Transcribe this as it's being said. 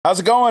How's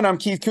it going? I'm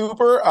Keith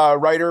Cooper,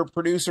 writer,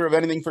 producer of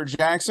Anything for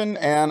Jackson,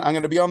 and I'm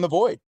going to be on The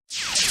Void.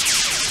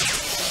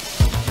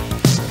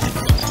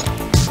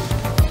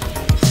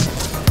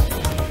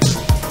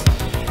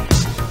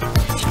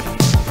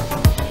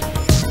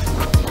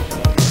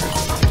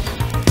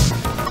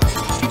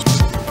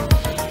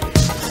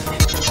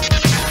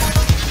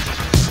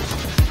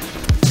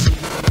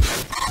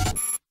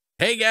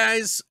 Hey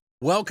guys,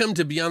 welcome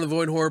to Beyond the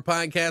Void Horror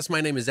Podcast.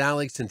 My name is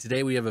Alex, and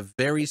today we have a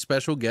very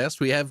special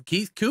guest. We have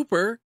Keith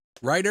Cooper,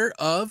 writer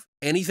of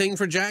Anything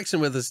for Jackson,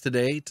 with us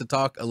today to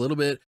talk a little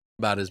bit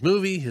about his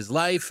movie, his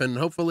life, and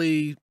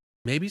hopefully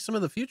maybe some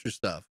of the future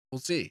stuff. We'll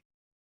see.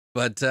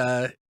 But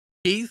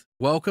Keith,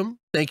 welcome.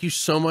 Thank you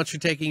so much for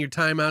taking your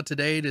time out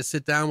today to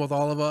sit down with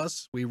all of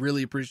us. We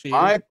really appreciate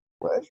it.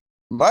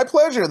 My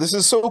pleasure. This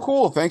is so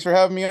cool. Thanks for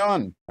having me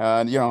on.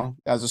 As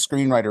a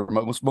screenwriter,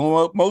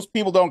 most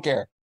people don't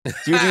care.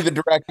 It's usually the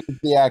director,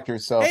 the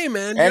actors. So hey,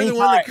 man, you're the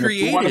one that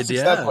created,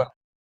 yeah.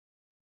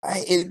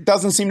 It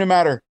doesn't seem to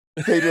matter.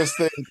 They just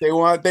they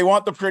want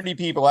the pretty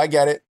people. I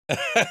get it.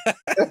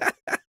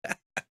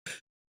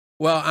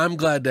 Well, I'm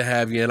glad to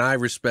have you, and I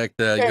respect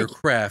your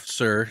craft,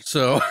 sir.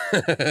 So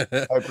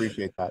I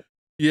appreciate that.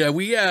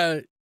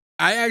 Yeah,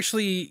 I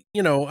actually,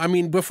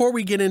 before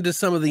we get into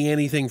some of the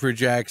Anything for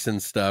Jackson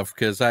stuff,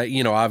 because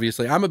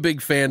obviously I'm a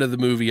big fan of the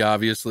movie,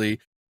 obviously.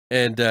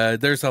 And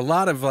there's a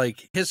lot of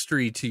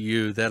history to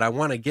you that I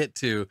want to get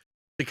to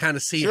kind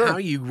of see how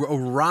you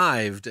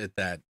arrived at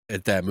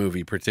that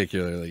movie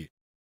particularly.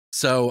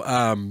 So,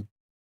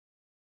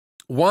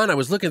 one, I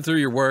was looking through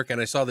your work and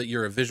I saw that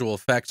you're a visual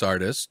effects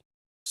artist.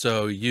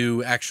 So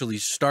you actually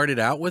started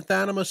out with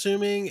that, I'm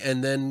assuming,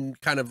 and then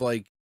kind of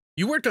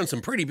you worked on some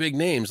pretty big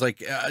names,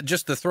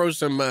 just to throw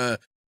some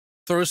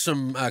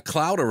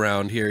clout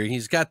around here.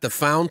 He's got The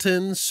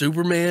Fountain,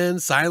 Superman,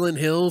 Silent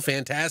Hill,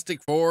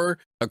 Fantastic Four,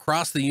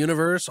 Across the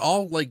Universe,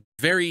 all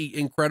very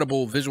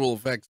incredible visual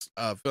effects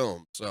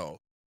films. So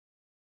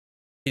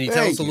can you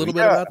tell us a little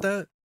bit about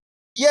that?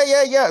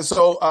 Yeah.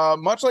 So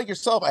much like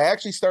yourself, I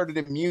actually started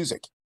in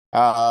music.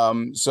 I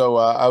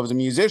was a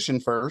musician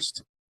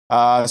first.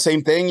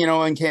 Same thing,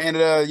 in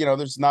Canada,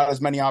 there's not as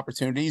many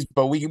opportunities,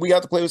 but we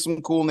got to play with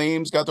some cool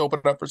names, got to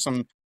open it up for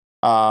some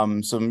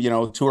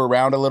tour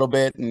around a little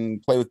bit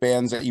and play with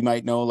bands that you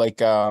might know, like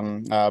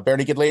Bare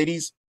Naked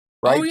Ladies,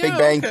 right? Oh, yeah, Big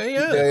Bang, okay,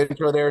 yeah. the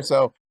intro there.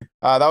 So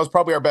that was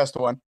probably our best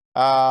one.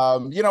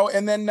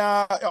 And then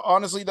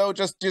honestly though,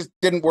 just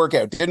didn't work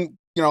out.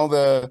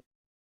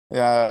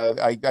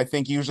 I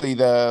think usually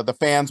the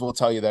fans will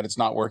tell you that it's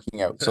not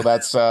working out. So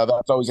that's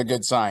always a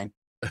good sign.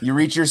 You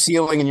reach your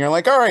ceiling and you're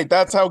like, all right,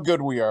 that's how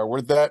good we are. We're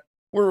about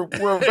we're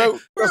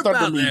just about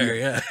under there, medium.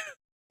 yeah.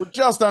 We're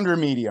just under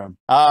medium.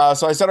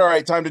 So I said, all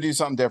right, time to do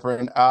something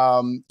different.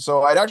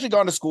 So I'd actually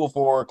gone to school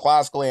for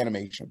classical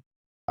animation.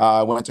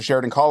 I went to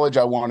Sheridan College.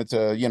 I wanted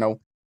to,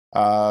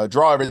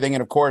 draw everything.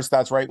 And of course,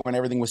 that's right when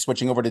everything was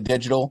switching over to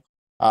digital.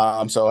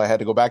 So I had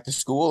to go back to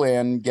school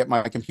and get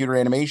my computer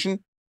animation.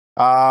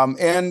 At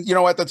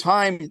the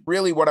time,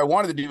 really what I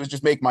wanted to do was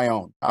just make my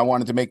own. I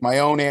wanted to make my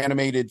own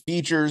animated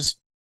features,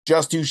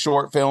 just do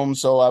short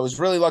films. So I was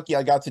really lucky.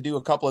 I got to do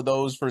a couple of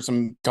those for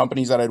some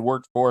companies that I'd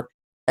worked for.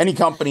 Any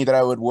company that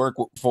I would work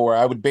for,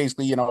 I would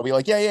basically, be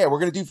like, yeah, we're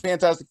going to do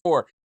Fantastic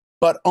Four.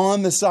 But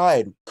on the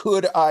side,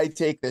 could I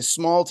take this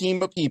small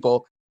team of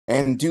people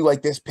and do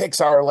this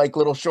Pixar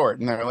little short?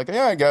 And they're like,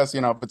 yeah, I guess,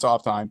 if it's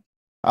off time.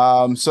 It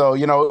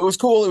was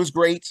cool. It was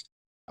great.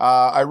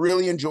 I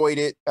really enjoyed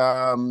it.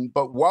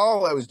 But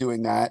while I was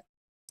doing that,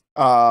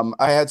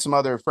 I had some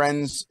other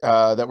friends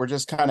that were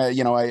just kind of,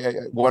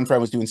 one friend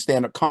was doing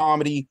stand-up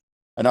comedy.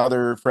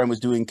 Another friend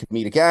was doing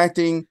comedic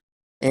acting.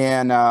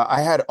 And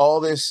I had all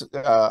this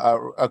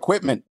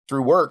equipment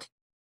through work.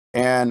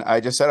 And I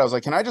just said, I was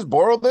like, can I just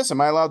borrow this?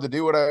 Am I allowed to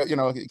do what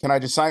can I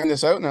just sign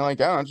this out? And they're like,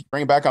 yeah, just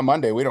bring it back on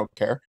Monday. We don't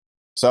care.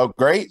 So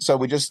great. So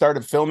we just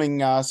started filming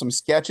some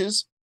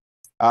sketches.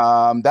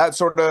 That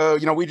sort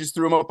of, we just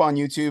threw them up on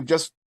YouTube,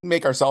 just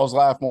make ourselves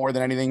laugh more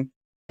than anything.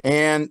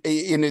 And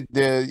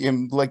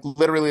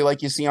literally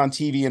like you see on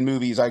TV and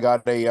movies, I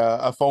got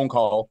a phone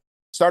call.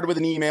 Started with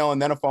an email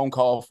and then a phone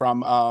call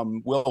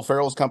from Will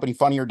Ferrell's company,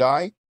 Funny or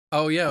Die.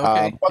 Oh yeah,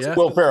 okay. What's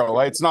Will Ferrell?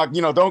 It's not,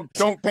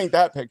 don't paint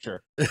that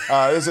picture.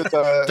 Is it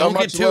don't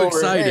get too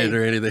excited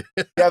or anything?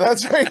 Yeah,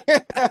 that's right.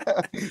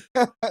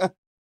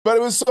 But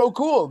it was so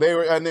cool. They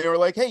were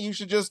like, hey, you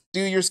should just do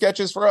your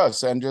sketches for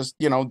us and just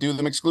do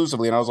them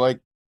exclusively. And I was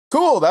like,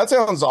 cool, that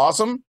sounds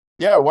awesome.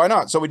 Yeah, why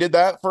not? So we did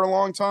that for a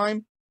long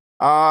time.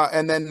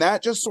 And then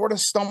that just sort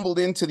of stumbled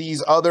into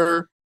these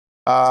other.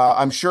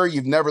 I'm sure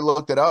you've never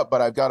looked it up,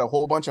 but I've got a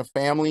whole bunch of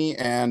family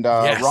and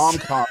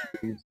rom-com.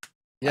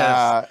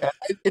 Yes.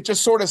 It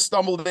just sort of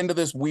stumbled into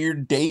this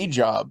weird day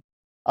job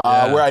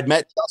where I'd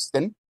met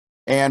Justin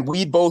and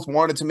we both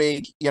wanted to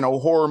make,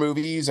 horror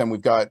movies. And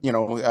we've got,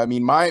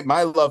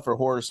 my love for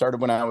horror started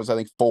when I was, I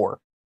think, 4.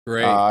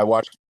 Great. I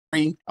watched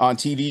Carrie on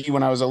TV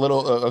when I was I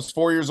was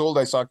 4 years old.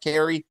 I saw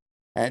Carrie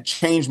and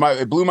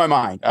it blew my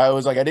mind. I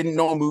was like, I didn't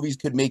know movies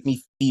could make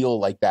me feel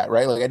like that,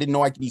 right? Like I didn't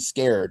know I could be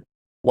scared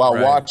while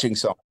watching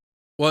something.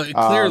 Well, Um,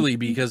 clearly,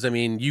 because I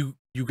mean, you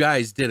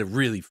guys did a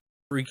really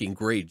freaking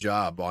great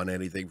job on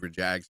Anything for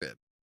Jackson.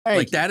 Like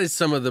Thank you. that is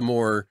some of the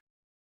more,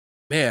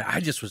 man, I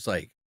just was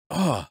like,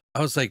 oh,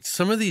 I was like,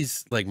 some of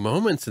these like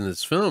moments in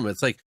this film,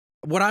 it's like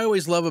what I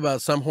always love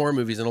about some horror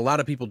movies, and a lot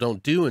of people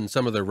don't do in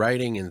some of their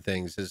writing and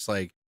things, is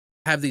like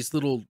have these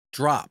little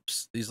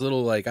drops, these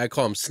little, like, I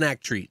call them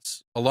snack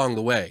treats along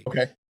the way.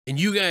 Okay. And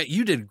you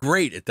did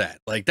great at that.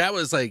 Like that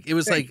was like, it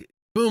was Thank like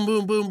boom,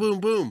 boom, boom, boom,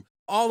 boom,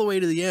 all the way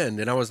to the end.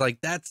 And I was like,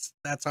 that's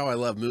how I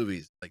love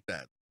movies like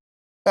that.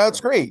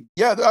 That's great.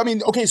 Yeah, I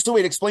mean, okay, so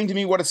wait, explain to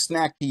me what a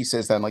snack piece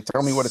is then. Like,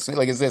 tell me what it's like.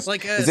 Like Is a this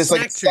like a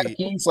snack set treat.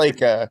 piece,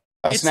 like a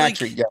It's snack like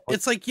treat? Yeah.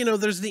 it's like,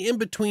 there's the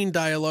in-between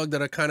dialogue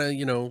that kind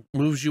of,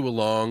 moves you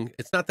along.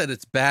 It's not that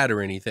it's bad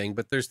or anything,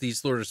 but there's these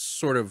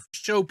sort of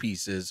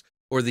showpieces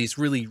or these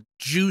really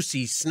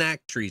juicy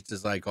snack treats,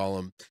 as I call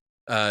them,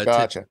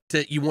 Gotcha.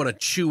 to you want to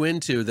chew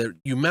into, that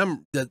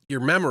that your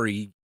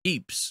memory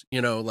keeps,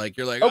 like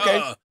you're like,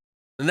 Okay. oh,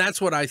 and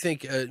that's what I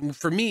think,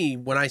 for me,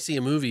 when I see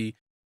a movie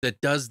that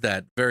does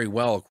that very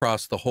well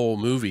across the whole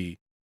movie,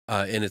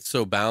 and it's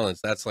so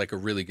balanced, that's like a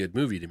really good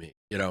movie to me.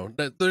 There's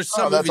Oh,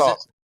 some that's movies that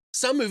awesome.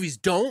 some movies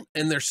don't,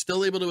 and they're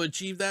still able to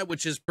achieve that,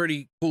 which is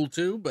pretty cool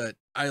too. But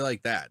I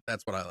like that.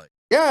 That's what I like.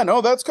 Yeah,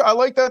 no, I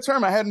like that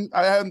term. I hadn't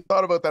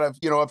thought about that.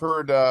 I've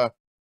heard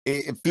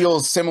it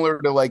feels similar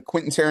to like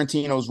Quentin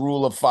Tarantino's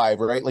rule of five,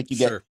 right? Like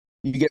Sure.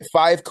 you get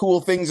five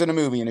cool things in a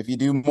movie, and if you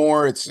do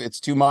more, it's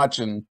too much,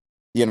 and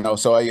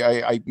so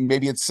I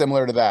maybe it's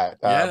similar to that.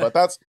 Yeah. But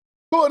that's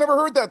cool. I never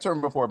heard that term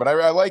before, but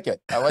I like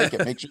it. I like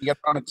it. Make sure you get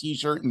it on a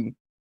t-shirt and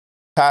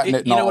patent it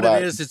and You know all what it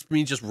that. is? It's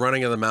me just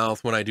running of the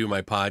mouth when I do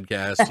my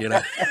podcast.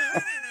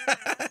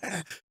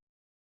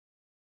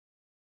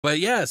 But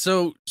yeah,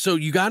 so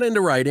you got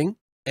into writing,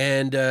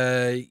 and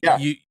Yeah.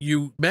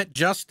 you met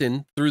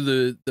Justin through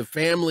the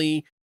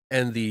family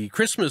and the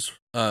Christmas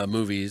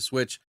movies,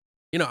 which,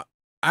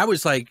 I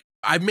was like,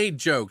 I made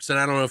jokes, and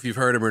I don't know if you've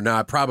heard them or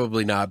not,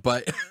 probably not,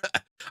 but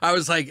I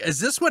was like, is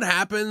this what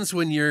happens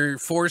when you're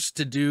forced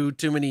to do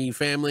too many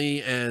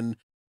family and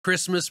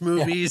Christmas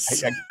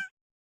movies?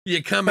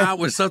 You come out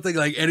with something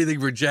like Anything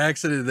for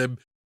Jackson, and then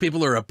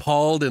people are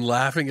appalled and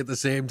laughing at the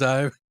same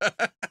time.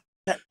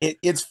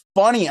 It's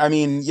funny. I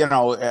mean,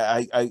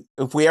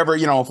 if we ever,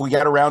 if we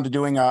get around to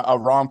doing a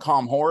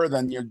rom-com horror,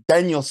 then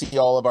you'll see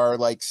all of our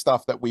like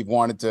stuff that we've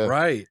wanted to,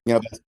 Right.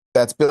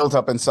 that's built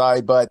up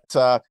inside. But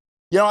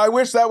I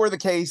wish that were the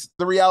case.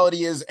 The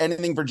reality is,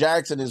 Anything for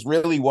Jackson is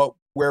really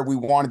where we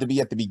wanted to be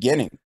at the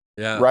beginning.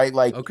 Yeah. Right.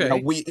 Like, Okay.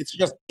 it's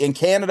just in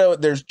Canada,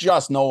 there's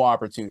just no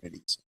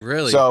opportunities.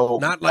 Really? So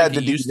Not we like had it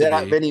to do used to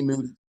that be. many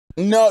movies.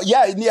 No,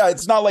 yeah,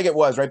 it's not like it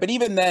was, right? But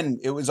even then,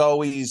 it was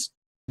always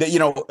that,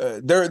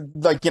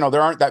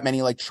 there aren't that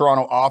many like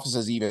Toronto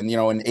offices, even,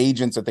 and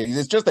agents and things.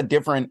 It's just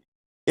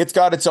it's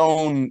got its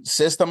own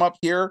system up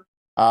here.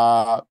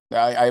 I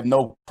have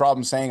no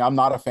problem saying I'm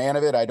not a fan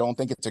of it. I don't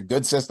think it's a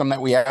good system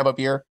that we have up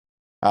here.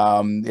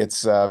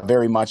 It's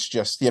very much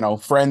just,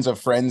 friends of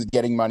friends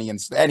getting money. And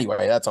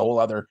anyway, that's a whole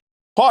other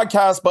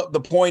podcast. But the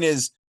point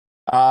is,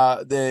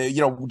 Justin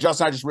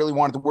and I just really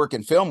wanted to work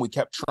in film. We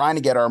kept trying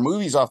to get our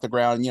movies off the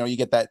ground. You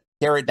get that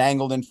carrot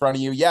dangled in front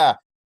of you. Yeah.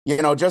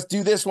 Just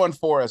do this one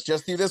for us.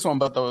 Just do this one.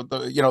 But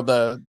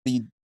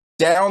the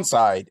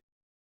downside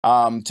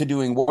to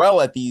doing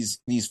well at these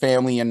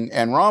family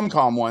and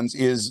rom-com ones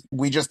is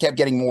we just kept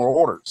getting more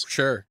orders.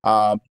 Sure.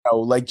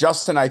 Like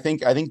Justin, I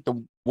think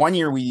the one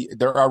year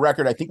our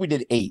record, I think we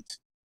did 8.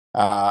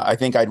 I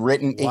think I'd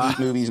written Wow. 8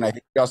 movies, and I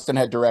think Justin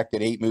had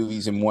directed 8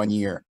 movies in 1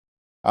 year.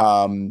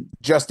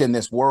 Just in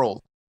this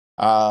world,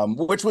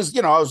 which was,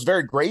 I was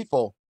very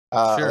grateful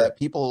Sure. that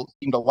people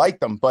seem to like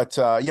them, but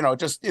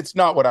it's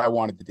not what I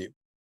wanted to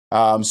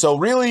do. So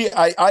really,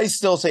 I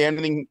still say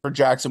Anything for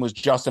Jackson was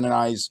Justin and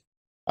I's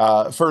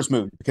first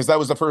movie, because that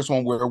was the first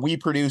one where we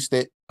produced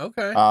it.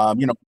 Okay.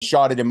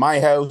 Shot it in my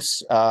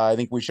house. I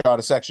think we shot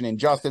a section in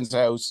Justin's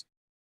house.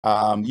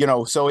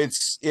 So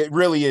it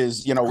really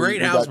is,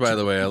 Great house, by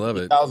the way. I love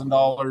it.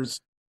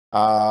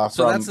 $1,000.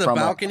 So that's the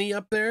balcony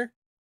up there?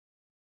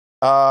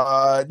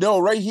 No,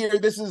 right here.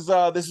 This is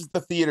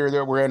the theater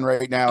that we're in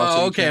right now.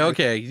 Oh, so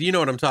okay. You know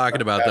what I'm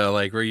talking about, though,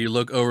 like where you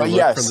overlook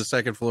yes. from the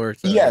second floor.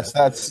 So, yes,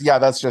 that's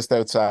just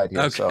outside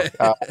here. Okay. So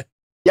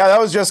yeah,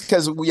 that was just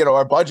because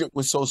our budget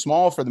was so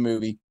small for the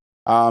movie.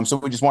 So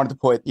we just wanted to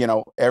put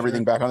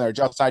everything back on there.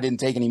 Just I didn't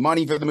take any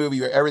money for the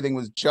movie. Everything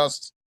was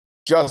just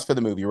for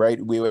the movie, right?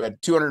 We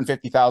had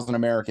 250,000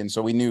 Americans,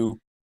 so we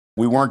knew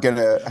we weren't going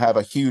to have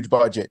a huge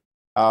budget.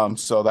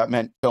 So that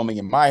meant filming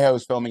in my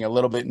house, filming a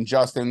little bit in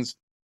Justin's.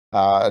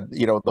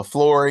 The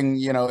flooring,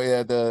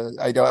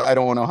 I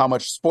don't know how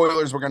much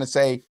spoilers we're going to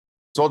say.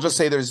 So I'll just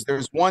say there's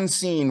one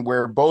scene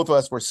where both of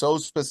us were so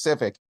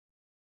specific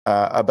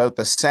about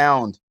the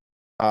sound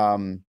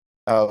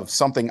of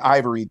something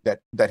ivory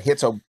that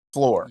hits a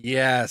floor.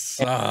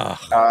 Yes.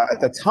 At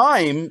the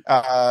time,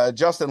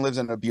 Justin lives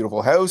in a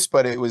beautiful house,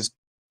 but it was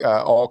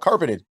all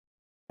carpeted.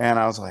 And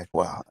I was like,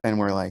 wow. And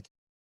we're like,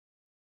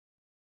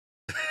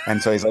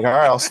 And so he's like, all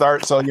right, I'll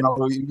start. So,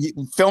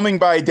 filming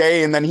by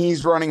day, and then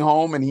he's running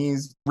home and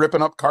he's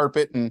ripping up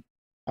carpet and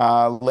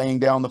laying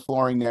down the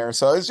flooring there.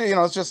 So it's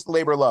just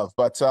labor of love.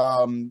 But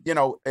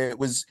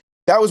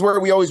that was where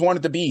we always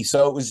wanted to be.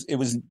 So it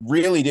was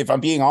really, if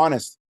I'm being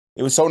honest,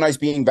 it was so nice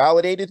being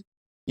validated.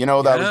 That I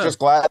was Yeah. just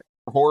glad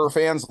horror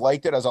fans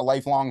liked it. As a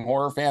lifelong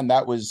horror fan,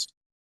 that was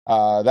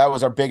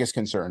our biggest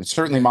concern.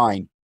 Certainly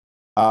mine.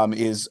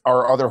 Is,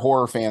 are other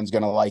horror fans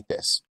going to like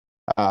this?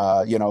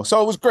 So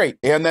it was great.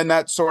 And then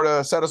that sort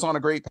of set us on a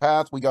great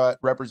path. We got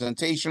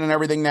representation and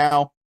everything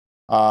now.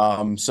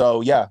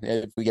 So yeah,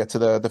 if we get to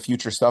the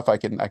future stuff, I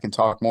can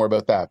talk more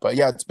about that. But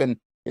yeah,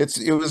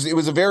 it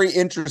was a very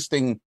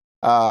interesting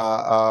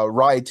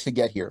ride to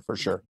get here for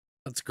sure.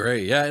 That's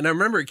great. Yeah. And I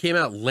remember it came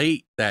out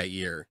late that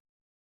year.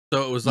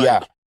 So it was like,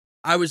 Yeah.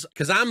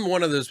 because I'm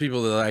one of those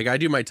people that like, I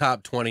do my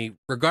top 20,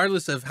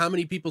 regardless of how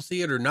many people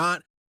see it or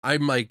not.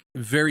 I'm like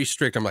very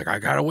strict. I'm like, I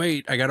gotta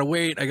wait. And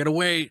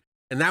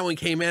that one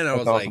came in, and I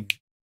was like,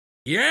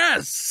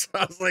 yes.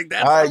 I was like,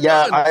 that's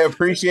yeah, I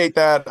appreciate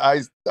that.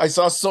 I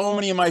saw so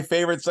many of my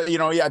favorites.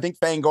 I think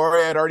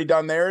Fangoria had already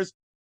done theirs.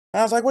 And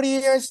I was like, what do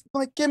you guys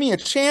like? Give me a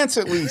chance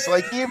at least.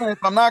 Like, even if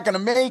I'm not going to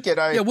make it,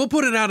 yeah, we'll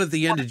put it out at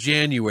the end of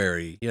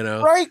January,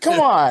 Right?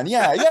 Come on.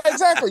 Yeah,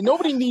 exactly.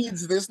 Nobody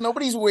needs this.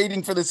 Nobody's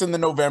waiting for this in the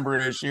November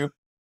issue.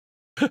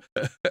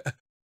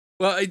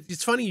 Well,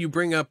 it's funny you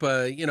bring up,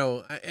 and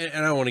I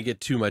don't want to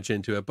get too much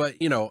into it, but,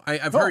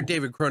 I've heard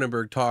David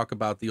Cronenberg talk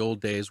about the old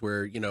days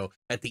where,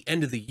 at the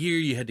end of the year,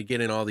 you had to get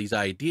in all these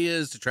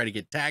ideas to try to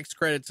get tax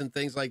credits and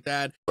things like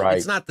that. Right.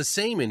 It's not the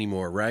same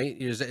anymore, right?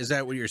 Is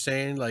that what you're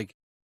saying? Like,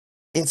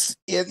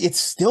 it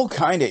still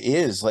kind of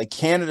is. Like,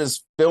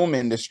 Canada's film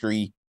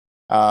industry,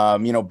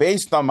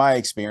 based on my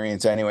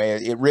experience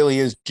anyway, it really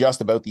is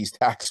just about these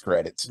tax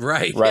credits.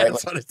 Right. Right. Yeah,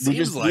 that's what it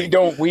seems like.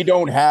 We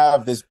don't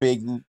have this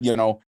big,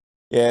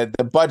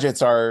 the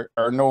budgets are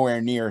nowhere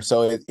near.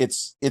 So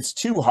it's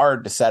too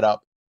hard to set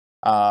up,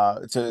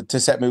 to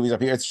set movies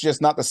up here. It's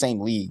just not the same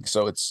league.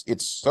 So it's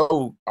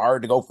so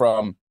hard to go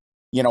from,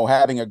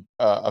 having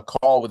a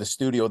call with a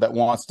studio that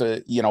wants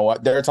to,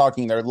 they're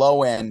talking their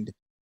low end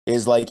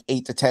is like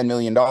 $8 to $10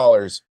 million.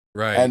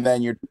 Right. And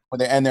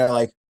then they're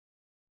like,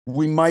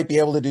 we might be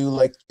able to do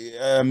like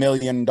 $1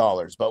 million,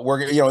 but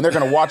we're, and they're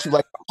going to watch you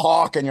like a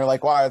hawk, and you're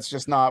like, wow,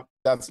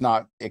 that's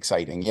not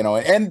exciting,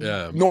 and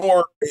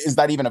nor is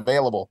that even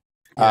available,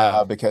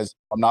 because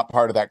I'm not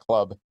part of that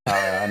club,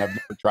 and I've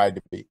never tried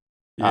to be.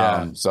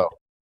 Well,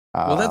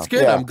 that's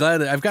good. I'm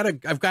glad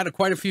I've got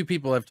quite a few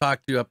people I've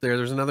talked to up there.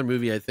 There's another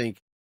movie,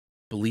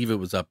 believe it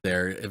was up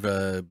there,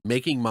 of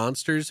Making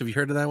Monsters. Have you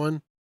heard of that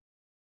one?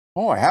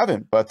 Oh, I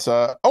haven't, but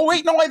oh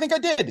wait, no, I think I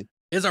did.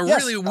 It's a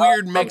really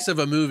weird mix of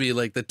a movie.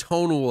 Like the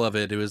tonal of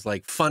it was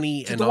like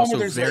funny and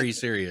also very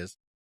serious.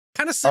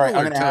 Kind of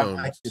similar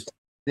tones.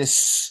 This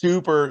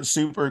super,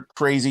 super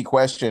crazy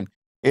question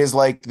is,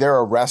 like, there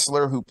a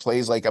wrestler who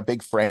plays like a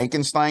big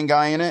Frankenstein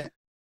guy in it?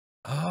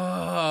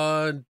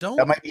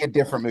 That might be a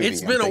different movie.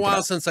 It's been a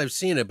while since I've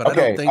seen it, but I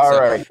don't think so.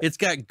 Right. It's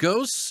got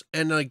ghosts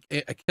and like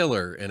a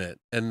killer in it,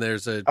 and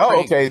there's a. Oh,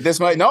 okay. This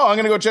might. No, I'm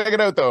gonna go check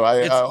it out though.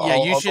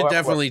 You should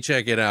definitely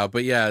check it out.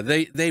 But yeah,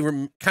 they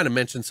kind of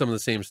mentioned some of the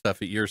same stuff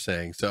that you're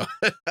saying. So.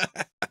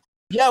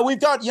 Yeah, we've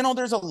got,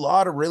 there's a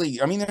lot of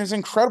there's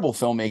incredible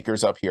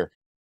filmmakers up here,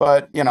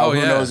 but who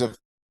knows if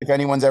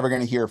anyone's ever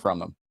going to hear from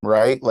them,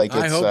 right? Like,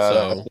 I hope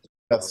so.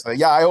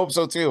 I hope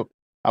so too.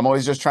 I'm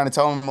always just trying to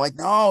tell them, like,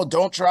 no,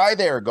 don't try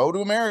there. Go to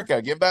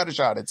America. Give that a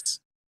shot. It's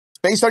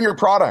based on your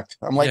product.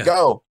 I'm like,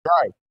 go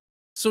try.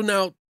 So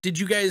now, did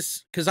you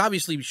guys? Because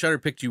obviously, Shudder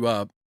picked you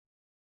up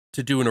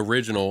to do an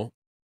original.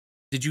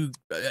 Did you,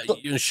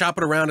 shop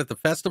it around at the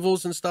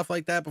festivals and stuff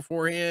like that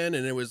beforehand?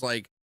 And it was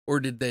like, or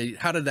did they?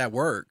 How did that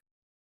work?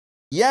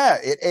 Yeah,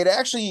 it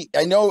actually,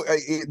 I know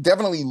it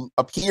definitely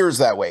appears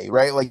that way,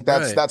 right? Like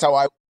that's how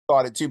I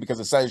thought it too,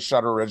 because it says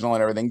Shudder original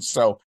and everything.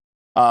 So,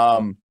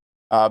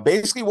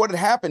 basically what had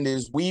happened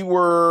is we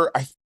were,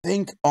 I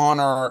think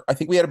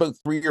we had about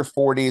 3 or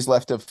 4 days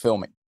left of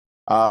filming.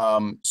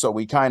 So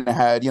we kind of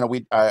had,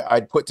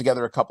 I'd put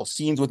together a couple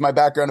scenes with my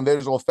background in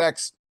visual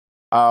effects.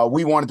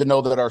 We wanted to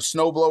know that our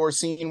snowblower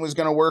scene was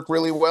going to work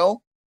really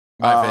well.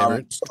 My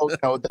favorite.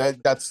 So,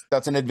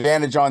 that's an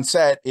advantage on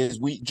set, is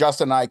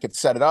Justin and I could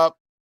set it up,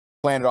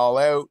 plan it all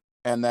out.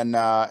 And then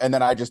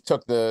I just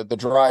took the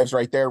drives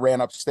right there,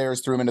 ran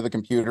upstairs, threw them into the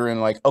computer,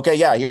 and like, okay,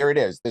 yeah, here it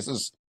is. This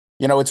is,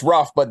 it's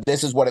rough, but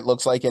this is what it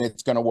looks like, and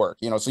it's going to work,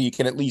 so you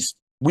can at least,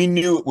 we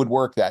knew it would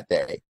work that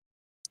day.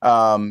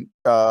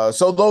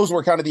 So those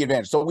were kind of the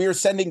advantage. So we were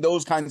sending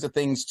those kinds of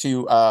things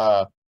to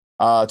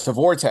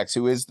Vortex,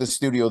 who is the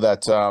studio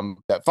that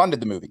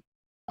funded the movie.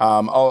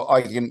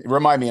 I can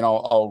remind me, and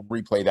I'll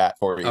replay that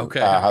for you.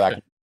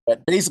 Okay.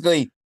 But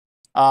basically,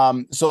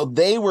 so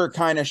they were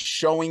kind of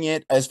showing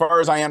it, as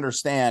far as I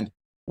understand,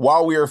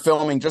 while we were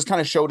filming, just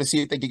kind of show to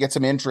see if they could get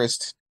some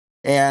interest.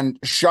 And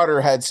Shudder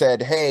had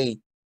said, hey,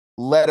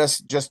 let us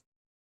just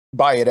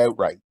buy it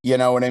outright. You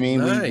know what I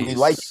mean?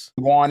 Nice.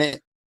 We want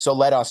it, so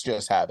let us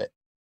just have it.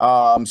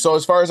 So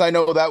as far as I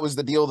know, that was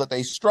the deal that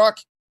they struck.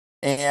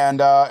 and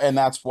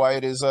that's why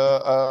it is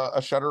a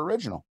Shudder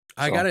original.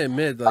 I So gotta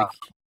admit, like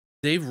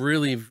they've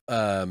really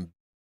and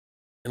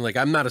like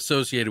I'm not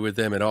associated with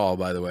them at all,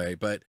 by the way,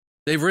 but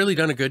they've really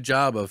done a good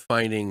job of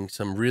finding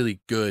some really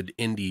good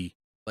indie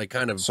like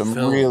kind of some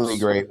really films.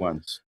 great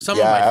ones. Some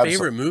of Yeah, my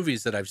favorite absolutely.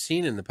 movies that I've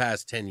seen in the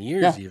past 10 Yeah,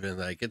 years, even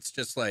like it's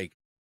just like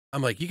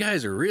I'm like, you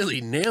guys are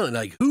really nailing.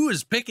 Like, who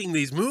is picking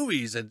these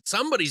movies? And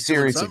somebody's doing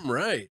seriously. something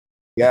right.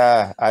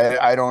 Yeah,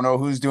 I don't know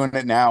who's doing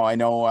it now. I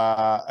know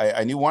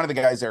I knew one of the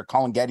guys there,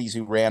 Colin Geddes,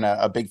 who ran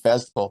a big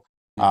festival.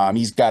 Hmm.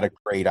 He's got a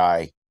great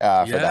eye for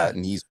Yeah, that,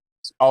 and he's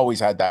always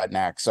had that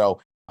knack. So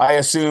I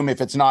assume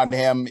if it's not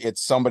him,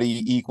 it's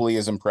somebody equally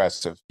as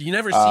impressive. you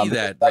never see But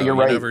that yeah, though. you're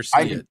You right. never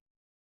see it.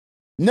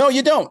 No,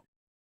 you don't.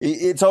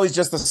 It's always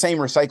just the same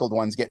recycled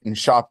ones getting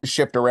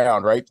shipped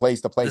around, right, place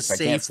to The place. I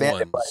can't safe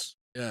stand it, but ones.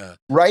 Yeah,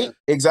 right,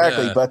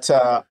 exactly. yeah. But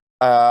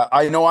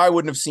I know I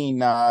wouldn't have seen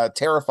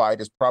Terrified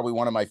is probably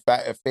one of my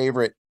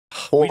favorite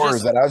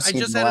horrors that I've I seen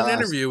in just the had an last.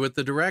 interview with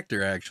the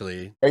director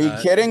actually. Are you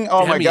kidding?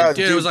 Oh my Damien, God,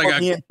 dude, it was dude, like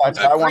put me in touch.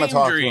 a I want to cream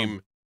talk to him.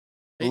 dream.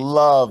 He-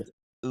 Loved,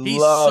 He's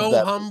loved so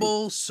that movie.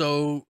 humble,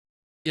 so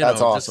That's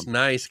just awesome.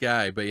 nice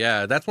guy. But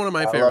yeah, that's one of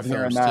my I favorite love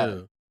hearing films that.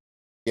 too.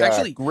 Yeah,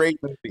 Actually, great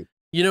movie.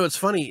 it's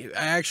funny.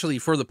 I actually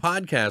for the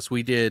podcast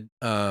we did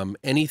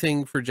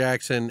anything for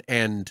Jackson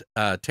and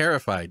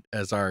Terrified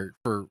as our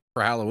for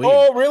Halloween.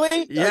 Oh,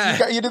 really?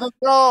 Yeah, You did it?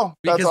 Oh,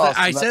 that's because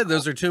I awesome. said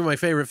those are two of my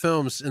favorite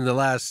films in the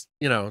last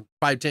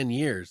 5-10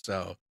 years.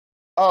 So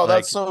Oh,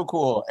 that's like so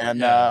cool. And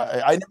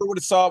yeah, I never would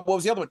have saw what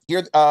was the other one?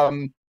 Here,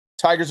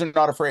 Tigers Are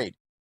Not Afraid.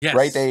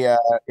 Right?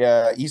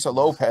 yes. They Issa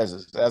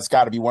Lopez's. That's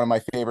got to be one of my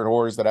favorite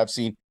horrors that I've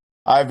seen.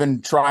 I've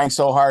been trying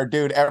so hard,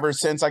 dude, ever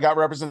since I got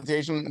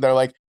representation. They're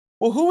like,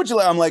 well, who would you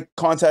like? I'm like,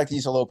 contact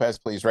Issa Lopez,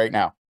 please, right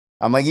now.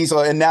 I'm like, Issa,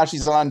 and now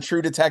she's on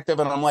True Detective,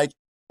 and I'm like,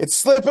 it's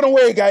slipping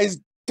away, guys.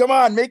 Come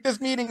on, make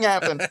this meeting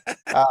happen.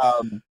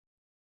 Um,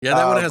 Yeah,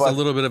 that one has a but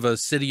little bit of a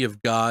City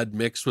of God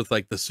mixed with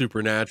like the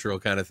supernatural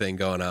kind of thing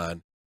going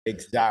on.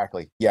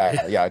 exactly.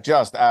 Yeah, yeah,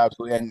 just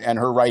absolutely. And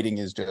her writing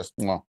is just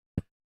well.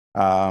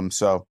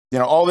 So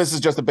all this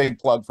is just a big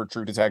plug for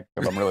True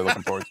Detective. I'm really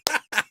looking forward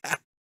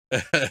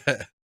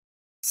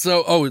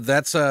So,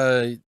 that's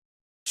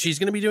she's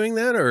gonna be doing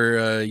that,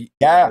 or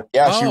yeah,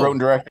 she wrote oh, and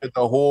directed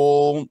the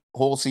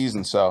whole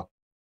season. So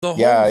the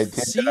yeah, whole I did,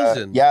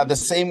 season, yeah, the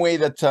same way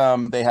that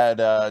they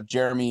had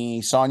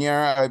Jeremy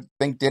Saunier, I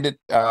think, did it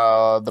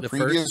the the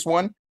previous first.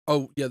 one.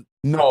 Oh yeah,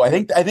 No, I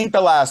think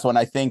the last one.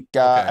 okay,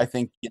 I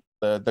think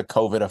the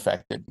COVID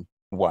affected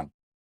one.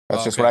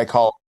 That's just what okay. I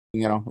call,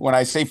 when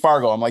I say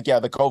Fargo, I'm like, yeah,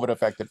 the COVID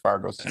affected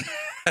Fargo scene.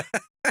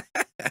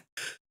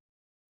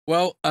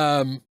 Well,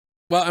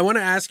 I want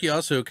to ask you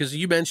also because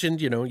you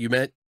mentioned you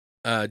met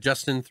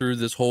Justin through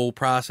this whole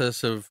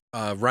process of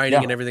writing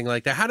Yeah. and everything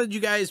like that. How did you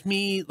guys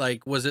meet?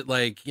 Like, was it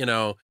like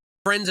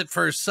friends at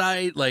first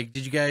sight? Like,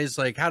 did you guys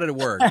like how did it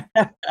work?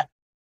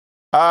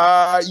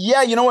 Yeah,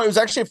 it was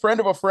actually a friend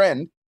of a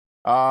friend.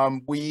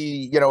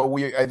 We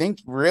I think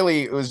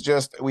really it was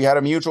just we had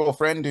a mutual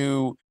friend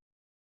who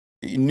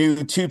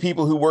knew two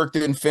people who worked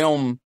in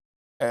film,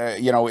 an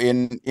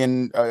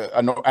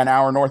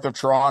hour north of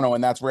Toronto,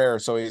 and that's rare.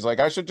 So he's like,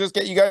 I should just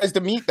get you guys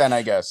to meet then,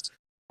 I guess.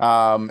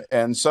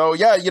 And so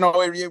yeah,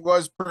 it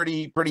was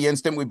pretty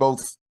instant. We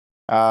both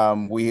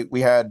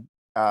we had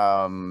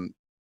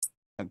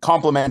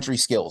complementary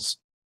skills.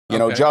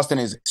 Okay. Justin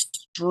is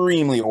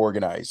extremely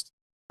organized.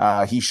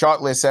 He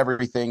shot lists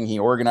everything, he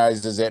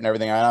organizes it and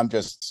everything.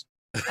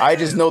 I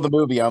just know the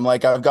movie. I'm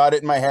like, I've got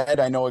it in my head.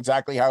 I know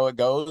exactly how it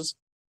goes.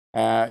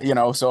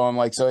 So I'm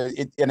like,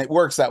 it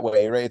works that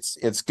way, right?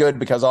 It's good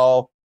because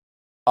I'll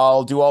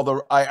do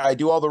I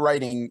do all the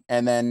writing,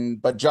 and then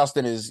but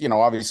Justin is,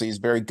 obviously he's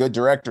a very good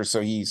director.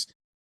 So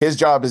his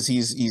job is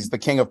he's the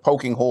king of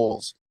poking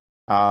holes.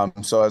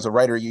 So as a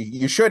writer,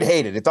 you should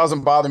hate it. It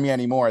doesn't bother me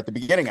anymore. At the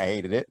beginning, I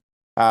hated it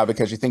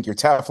because you think you're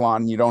Teflon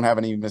and you don't have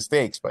any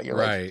mistakes, but you're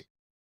like, Right.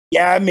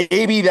 yeah,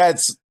 maybe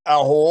that's a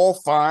hole,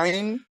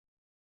 fine,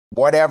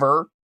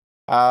 whatever.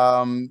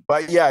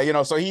 But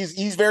yeah, so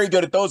he's very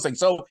good at those things.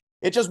 So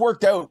it just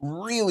worked out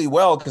really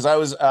well because I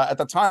was at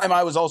the time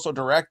I was also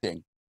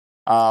directing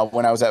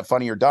when I was at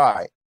Funny or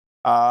Die.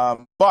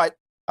 But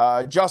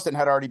Justin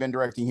had already been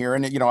directing here,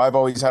 and I've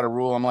always had a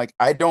rule. I'm like,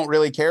 I don't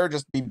really care,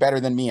 just be better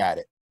than me at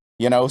it.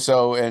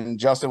 So and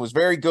Justin was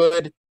very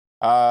good,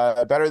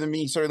 better than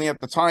me certainly at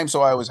the time.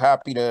 So I was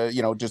happy to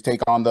just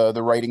take on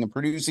the writing and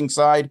producing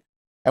side,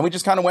 and we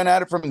just kind of went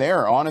at it from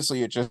there.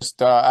 Honestly, it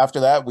just after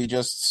that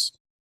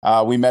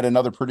we met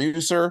another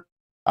producer,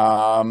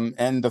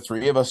 and the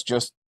three of us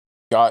just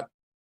got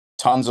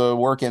tons of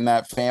work in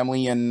that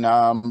family and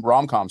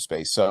rom-com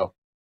space. So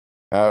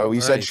we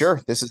said, Nice.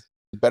 sure, this is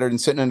better than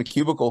sitting in a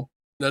cubicle.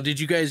 Now,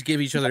 did you guys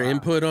give each other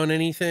input on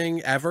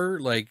anything ever?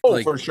 Like,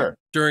 Oh, for sure.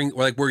 during,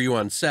 like, were you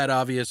on set,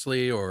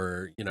 obviously,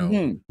 or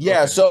Yeah.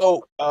 Okay,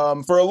 So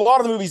for a lot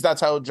of the movies, that's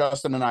how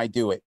Justin and I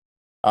do it.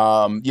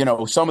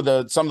 Some of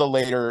the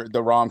later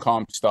the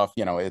rom-com stuff,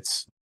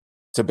 it's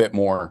a bit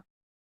more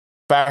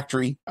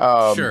factory.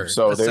 sure,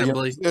 So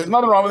assembly. there's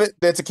nothing wrong with it.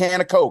 It's a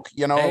can of Coke.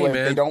 Hey, If they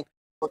man, don't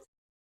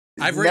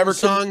I've written never could.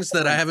 songs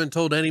that I haven't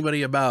told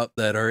anybody about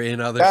that are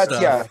in other That's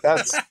stuff.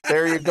 that's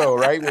there you go,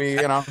 right?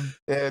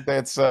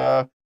 It's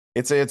a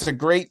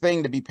great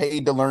thing to be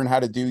paid to learn how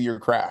to do your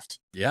craft.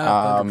 Yeah,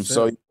 100%.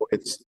 So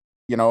it's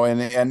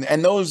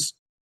and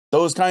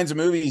those kinds of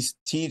movies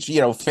teach,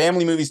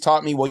 family movies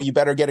taught me, well, you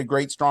better get a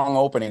great strong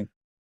opening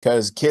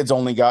because you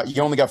only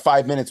got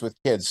 5 minutes with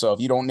kids. So if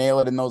you don't nail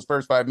it in those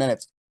first 5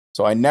 minutes,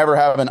 so I never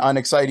have an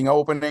unexciting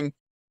opening.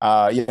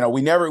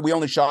 We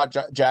only shot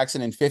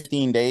Jackson in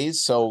 15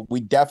 days, so we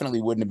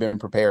definitely wouldn't have been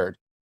prepared.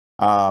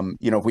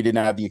 If we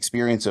didn't have the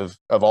experience of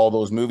all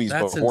those movies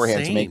That's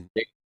beforehand insane. to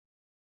make.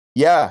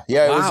 Yeah,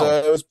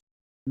 Wow. it was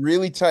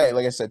really tight.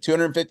 Like I said,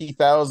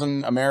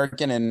 250,000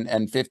 American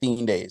and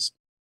 15 days.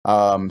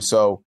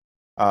 Luckily,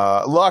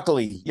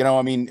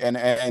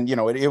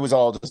 it was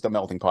all just a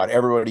melting pot.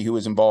 Everybody who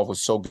was involved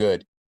was so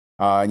good.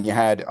 And you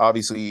had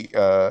obviously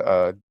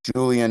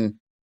Julian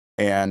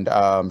and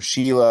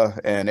Sheila,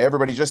 and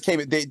everybody just came.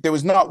 There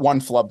was not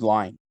one flubbed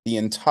line the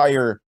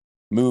entire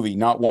movie.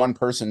 Not one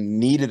person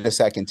needed a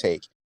second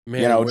take.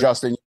 Man,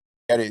 Justin,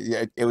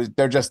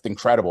 they're just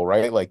incredible,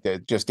 right? Like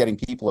just getting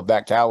people of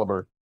that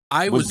caliber.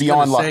 I was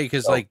beyond gonna say,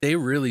 because so, like they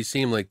really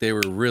seemed like they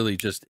were really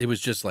it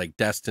was just like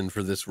destined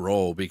for this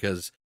role,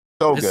 because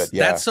so good.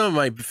 Yeah, that's some of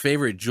my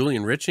favorite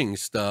Julian Riching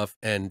stuff,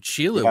 and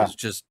Sheila was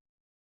just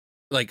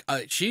like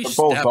she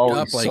stepped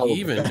up like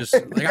even just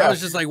like I was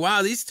just like,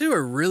 wow, these two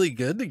are really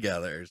good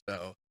together.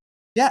 So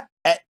yeah,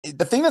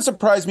 the thing that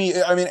surprised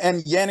me, I mean,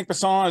 and Yannick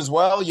Besson as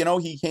well,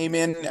 he came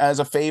in as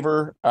a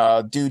favor,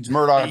 dude's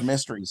Murdoch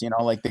Mysteries,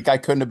 like the guy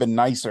couldn't have been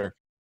nicer,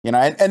 and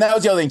that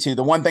was the other thing too.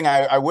 The one thing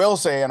I will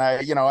say, and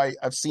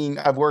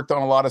I've worked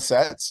on a lot of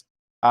sets,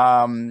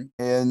 in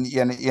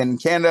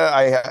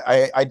Canada,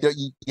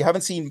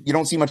 you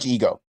don't see much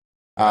ego,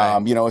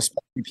 right.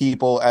 Especially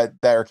people at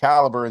their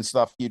caliber and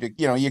stuff, you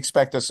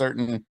expect a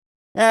certain,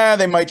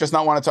 they might just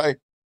not want to tell you.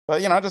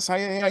 But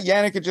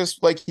Yannick could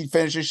just he'd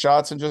finish his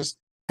shots and just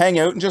hang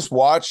out and just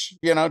watch,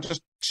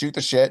 just shoot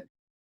the shit.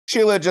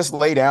 Sheila just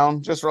lay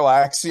down, just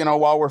relax,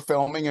 while we're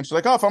filming, and she's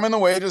like, "Oh, if I'm in the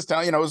way, just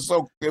tell." It was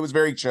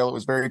very chill. It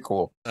was very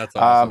cool. That's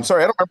awesome.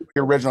 Sorry, I don't remember what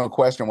your original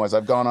question was.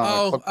 I've gone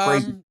on a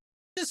crazy.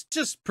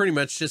 Just pretty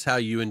much just how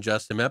you and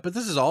Justin met, but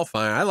this is all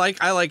fine. I like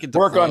it to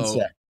work flow. on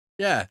set.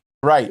 Yeah.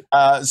 Right.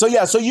 So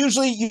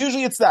usually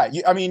it's that.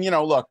 Look,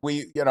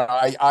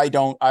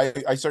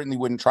 I certainly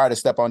wouldn't try to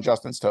step on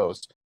Justin's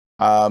toes.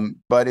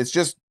 But it's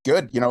just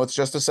good. It's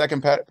just a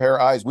second pair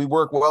of eyes. We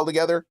work well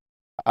together.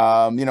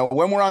 When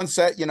we're on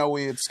set,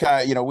 it's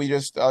kind of, we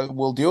just,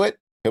 we'll do it.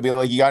 He'll be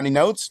like, "You got any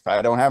notes?" If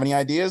I don't have any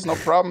ideas, no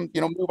problem,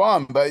 move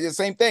on. But the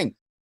same thing.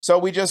 So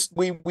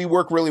we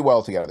work really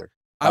well together.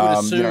 I would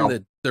assume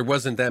that there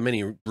wasn't that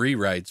many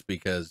rewrites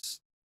because,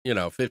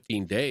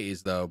 15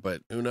 days though,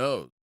 but who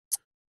knows?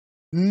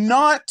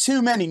 Not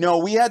too many. No,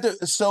 we had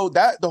to. So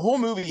the whole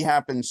movie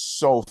happened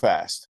so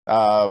fast.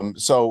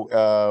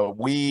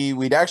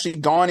 We'd actually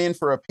gone in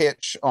for a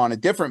pitch on a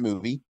different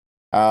movie,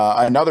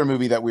 another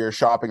movie that we were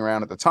shopping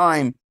around at the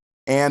time,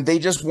 and they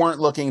just weren't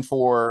looking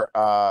for.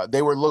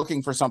 They were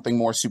looking for something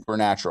more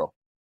supernatural,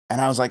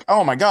 and I was like,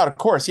 "Oh my god, of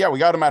course, yeah, we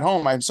got them at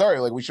home. I'm sorry,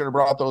 we should have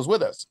brought those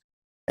with us."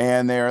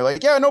 And they're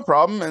like, "Yeah, no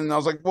problem." And I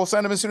was like, "We'll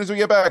send them as soon as we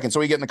get back." And so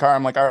we get in the car.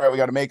 I'm like, "All right, we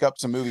got to make up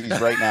some movies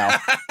right now,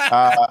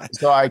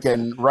 so I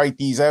can write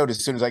these out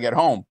as soon as I get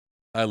home."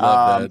 I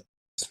love that.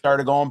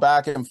 Started going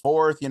back and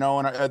forth, and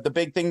the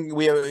big thing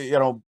we have,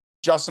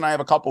 Justin and I have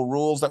a couple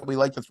rules that we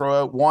like to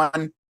throw out.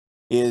 One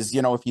is,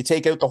 if you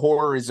take out the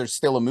horror, is there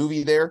still a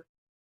movie there?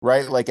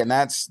 Right. And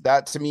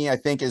that to me, I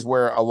think is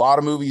where a lot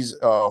of movies,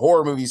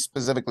 horror movies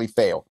specifically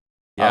fail.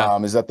 Yeah.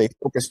 Is that they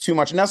focus too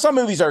much. Now, some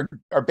movies are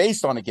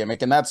based on a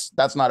gimmick, and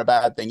that's not a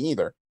bad thing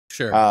either.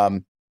 Sure.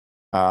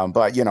 But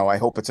I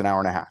hope it's an hour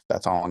and a half.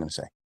 That's all I'm going to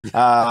say.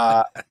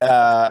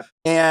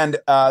 And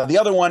the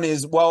other one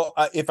is,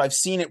 if I've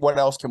seen it, what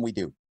else can we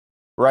do?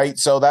 Right.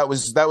 So that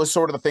was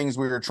sort of the things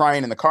we were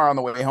trying in the car on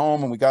the way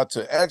home, and we got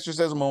to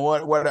exorcism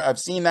and what I've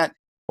seen that.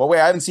 Well, wait,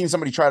 I haven't seen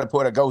somebody try to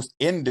put a ghost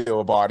into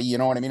a body. You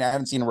know what I mean? I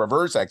haven't seen a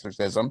reverse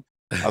exorcism.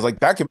 I was like,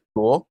 that could be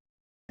cool.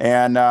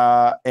 And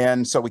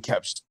so we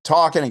kept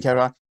talking and kept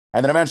on.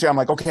 And then eventually I'm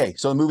like, okay,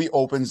 so the movie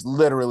opens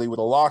literally with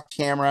a locked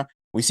camera.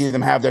 We see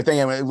them have their thing.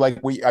 And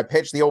I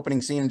pitched the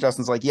opening scene, and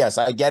Justin's like, "Yes,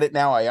 I get it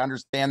now. I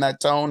understand that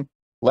tone.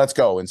 Let's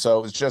go." And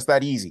so it's just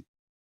that easy.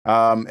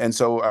 And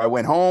so I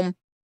went home.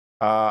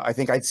 I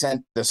think I'd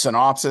sent the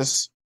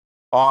synopsis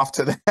off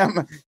to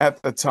them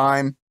at the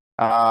time.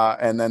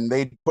 And then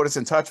they put us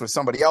in touch with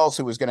somebody else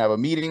who was going to have a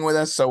meeting with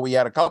us. So we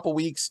had a couple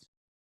weeks.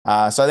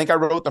 So I think I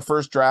wrote the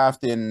first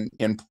draft in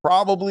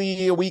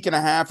probably a week and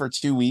a half or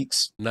 2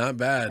 weeks. Not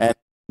bad.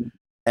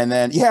 And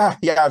then I've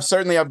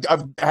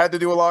had to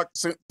do a lot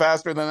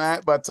faster than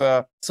that. But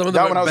some of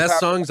the best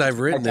songs I've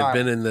written have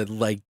been in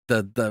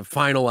the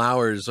final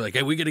hours. Like,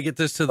 "Hey, we got to get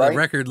this to the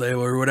record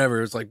label or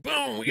whatever." It's like,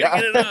 boom, we got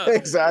to get it up.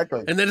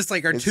 Exactly. And then it's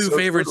like our two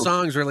favorite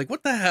songs. We're like,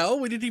 what the hell?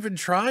 We didn't even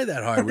try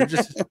that hard. We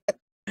just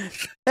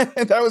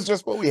that was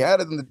just what we had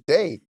in the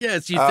day. Yeah,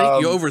 it's you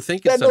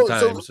overthink it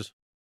sometimes.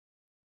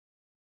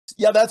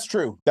 Yeah, that's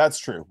true. That's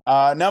true.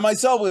 Now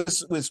myself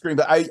with Scream,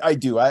 but I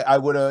do. I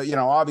would have,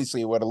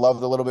 obviously would have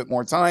loved a little bit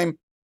more time.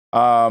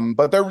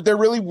 But there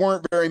really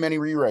weren't very many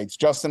rewrites.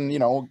 Justin,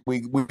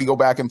 we go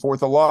back and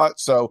forth a lot.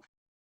 So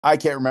I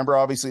can't remember.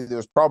 Obviously,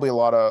 there's probably a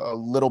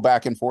little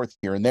back and forth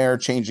here and there,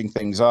 changing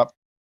things up.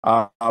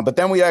 But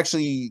then we'd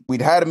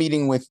had a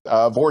meeting with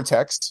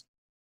Vortex.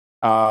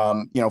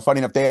 Funny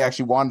enough, they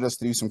actually wanted us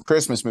to do some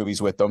Christmas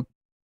movies with them.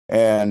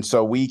 And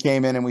so we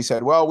came in and we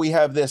said, well, we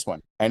have this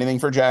one. Anything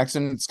for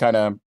Jackson? It's kind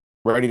of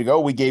ready to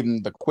go. We gave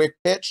him the quick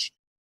pitch.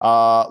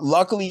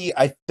 Luckily,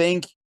 I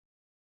think,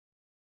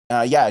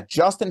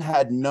 Justin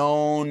had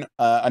known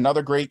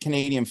another great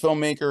Canadian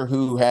filmmaker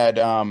who had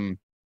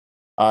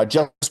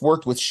just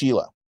worked with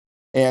Sheila.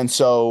 And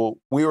so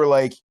we were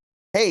like,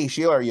 hey,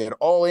 Sheila, are you at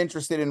all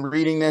interested in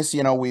reading this?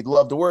 We'd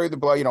love to work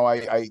with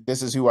the,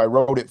 this is who I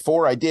wrote it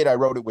for. I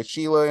wrote it with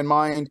Sheila in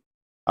mind.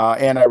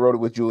 And I wrote it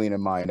with Julian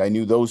in mind. I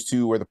knew those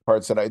two were the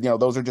parts that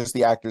those are just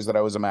the actors that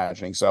I was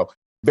imagining. So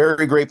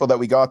very grateful that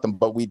we got them,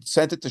 but we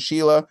sent it to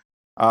Sheila.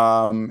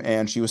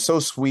 And she was so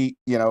sweet.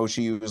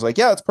 She was like,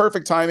 yeah, it's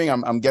perfect timing.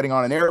 I'm getting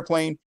on an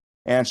airplane.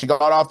 And she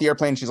got off the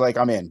airplane. She's like,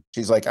 I'm in.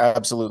 She's like,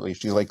 absolutely.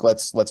 She's like,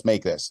 let's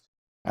make this.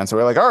 And so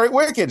we're like, all right,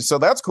 wicked. So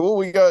that's cool.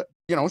 We got,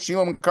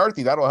 Sheila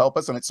McCarthy. That'll help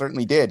us. And it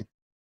certainly did.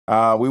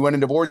 We went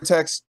into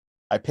Vortex.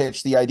 I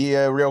pitched the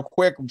idea real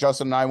quick.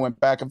 Justin and I went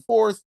back and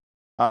forth.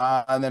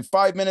 And then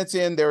 5 minutes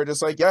in, they were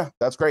just like, yeah,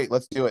 that's great.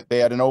 Let's do it. They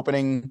had an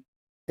opening.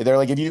 They're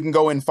like, if you can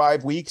go in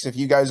 5 weeks, if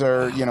you guys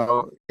are,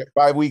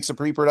 5 weeks of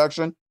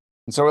pre-production.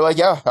 And so we're like,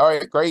 yeah, all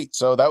right, great.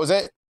 So that was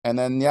it. And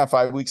then,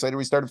 5 weeks later,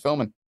 we started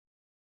filming.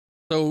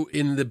 So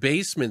in the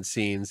basement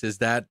scenes, is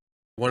that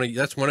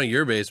that's one of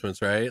your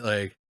basements, right?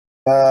 Like,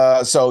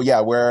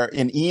 where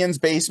in Ian's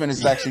basement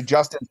is actually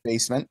Justin's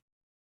basement.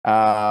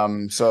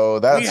 So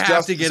that's we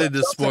have to get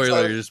into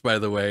spoilers, by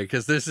the way,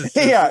 because this is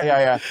just...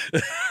 yeah.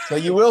 So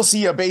you will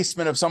see a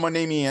basement of someone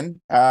named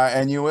Ian,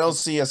 and you will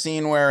see a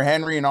scene where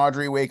Henry and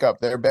Audrey wake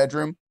up. Their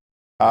bedroom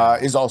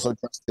is also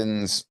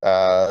Justin's.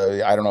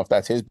 I don't know if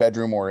that's his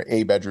bedroom or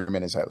a bedroom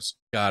in his house.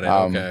 Got it.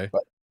 Okay.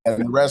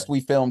 And the rest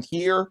we filmed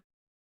here,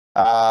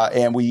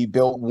 and we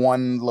built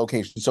one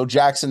location. So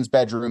Jackson's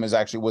bedroom was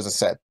a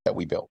set that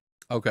we built.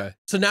 Okay.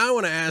 So now I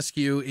want to ask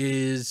you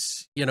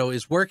is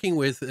working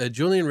with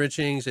Julian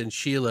Richings and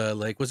Sheila,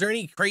 like, was there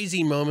any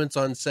crazy moments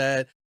on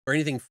set or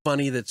anything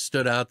funny that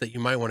stood out that you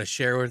might want to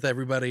share with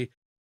everybody?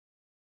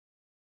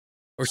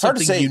 Or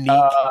something unique?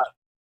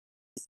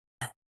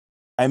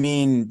 I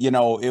mean,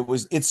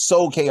 it's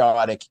so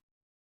chaotic.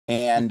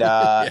 And,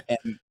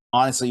 and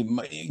honestly,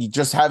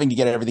 just having to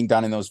get everything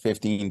done in those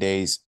 15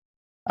 days.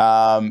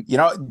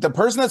 The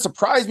person that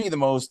surprised me the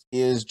most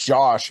is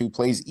Josh, who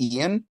plays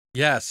Ian.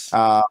 Yes.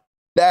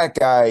 That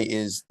guy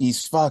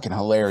he's fucking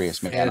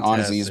hilarious, man. Fantastic.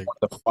 Honestly, he's one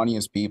of the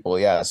funniest people.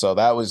 Yeah. So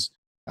that was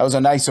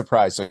a nice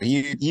surprise. So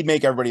he'd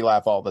make everybody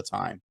laugh all the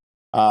time.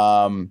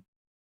 I'm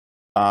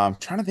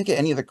trying to think of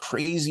any of the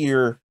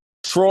crazier.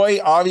 Troy,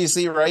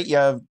 obviously, right? You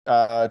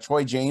have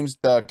Troy James,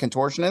 the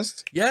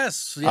contortionist.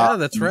 Yes. Yeah,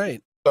 that's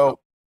right. So,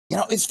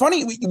 it's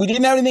funny. We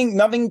didn't have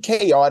nothing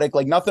chaotic,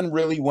 like nothing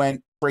really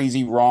went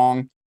crazy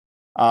wrong.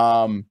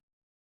 Maybe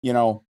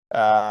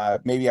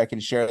I can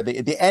share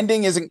the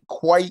ending isn't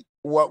quite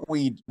what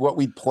we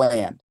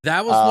planned.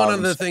 That was one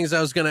of the things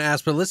I was going to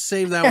ask, but let's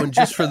save that one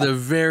just for the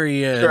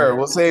very end. Sure,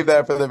 we'll save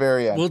that for the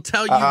very end. We'll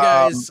tell you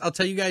guys. I'll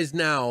tell you guys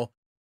now.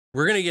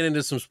 We're going to get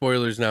into some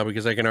spoilers now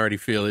because I can already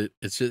feel it.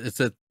 It's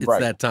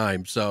right. That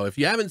time. So if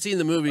you haven't seen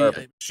the movie,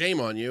 perfect. Shame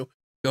on you.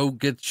 Go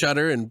get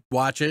Shudder and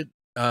watch it.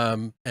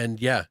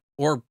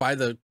 Or buy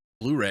the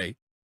Blu-ray.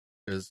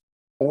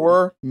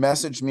 Or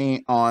message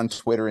me on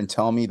Twitter and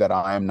tell me that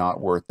I am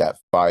not worth that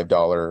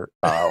 $5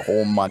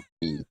 whole month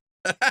fee.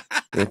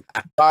 It's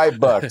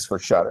 $5 for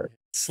Shudder.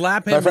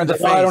 Slap him in the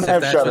face if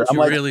that's Shudder. What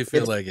you really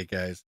feel like it,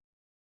 guys.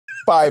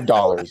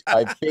 $5.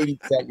 I've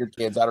babysat your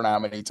kids. I don't know how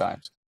many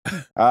times.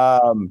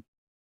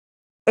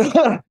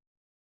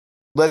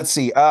 Let's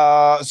see.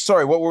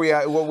 Sorry, what were we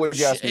at? What would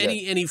you ask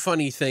me? Any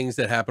funny things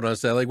that happened on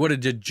set? Like,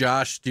 did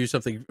Josh do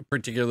something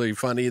particularly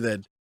funny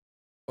that,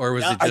 or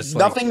was it just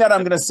nothing that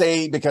I'm gonna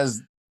say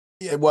because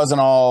it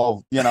wasn't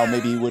all,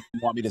 maybe you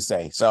wouldn't want me to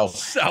say. So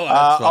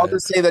I'll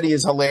just say that he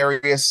is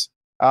hilarious.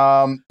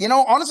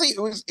 Honestly,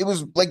 it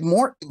was like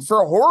more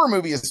for a horror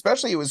movie,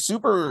 especially. It was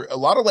a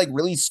lot of like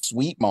really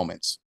sweet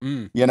moments.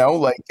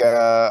 Like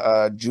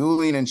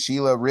Julian and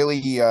Sheila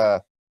really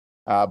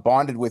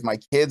bonded with my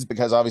kids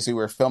because obviously we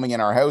were filming in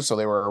our house, so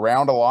they were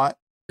around a lot.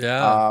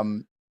 Yeah.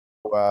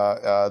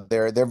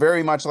 They're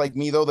very much like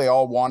me though. They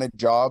all wanted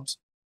jobs.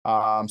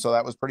 So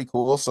that was pretty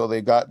cool. So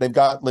they've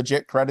got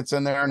legit credits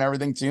in there and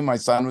everything too. My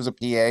son was a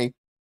PA.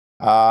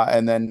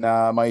 And then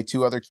my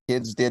two other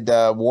kids did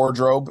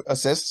wardrobe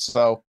assists.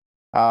 So,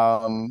 it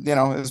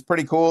was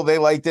pretty cool. They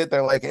liked it.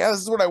 They're like, yeah,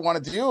 this is what I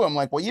want to do. I'm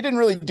like, well, you didn't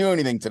really do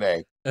anything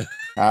today.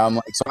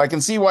 So I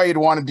can see why you'd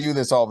want to do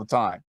this all the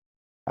time.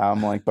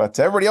 I'm like, but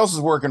everybody else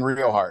is working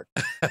real hard.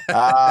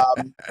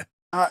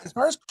 As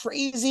far as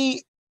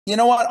crazy, You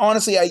know what?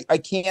 Honestly, I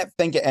can't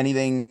think of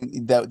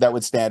anything that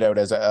would stand out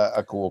as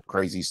a cool,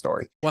 crazy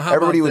story. Well, how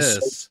Everybody about was so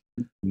this?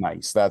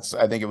 nice.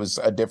 I think it was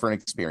a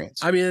different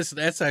experience. I mean,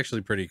 that's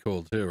actually pretty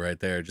cool too, right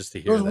there, just to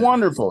It hear was that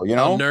wonderful, how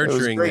it was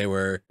nurturing great. they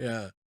were.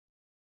 Yeah.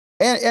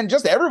 And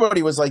just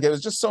everybody was like, it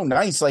was just so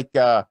nice. Like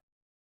you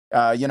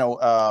know,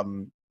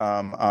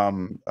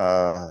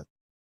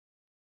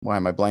 why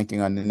am I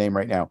blanking on the name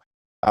right now?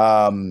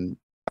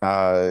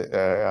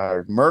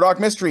 Murdoch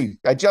Mystery.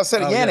 I just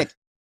said it, Oh yeah. Yannick.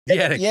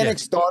 Yeah. Yeah.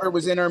 Yannick's daughter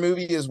was in our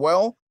movie as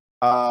well.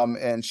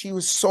 And she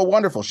was so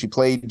wonderful. She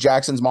played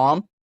Jackson's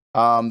mom,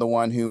 the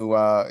one who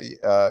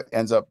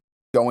ends up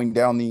going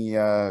down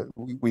the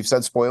we've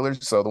said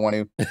spoilers, so the one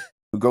who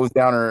goes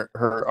down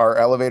our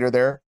elevator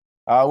there.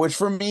 Which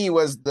for me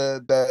was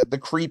the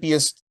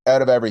creepiest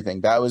out of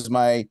everything. That was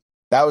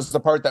the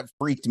part that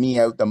freaked me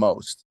out the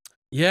most.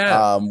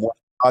 Yeah. When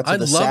I got to I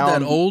the love that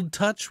sound. old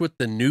touch with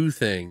the new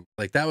thing.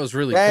 Like that was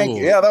really Thank you.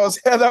 cool. Yeah,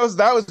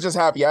 that was just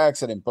happy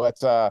accident. But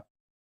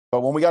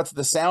when we got to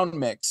the sound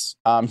mix,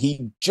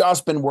 he'd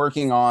just been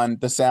working on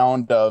the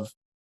sound of,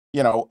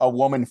 a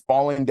woman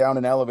falling down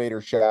an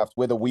elevator shaft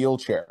with a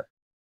wheelchair.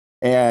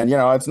 And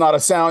it's not a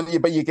sound,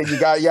 but you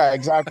got, yeah,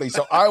 exactly.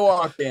 So I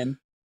walked in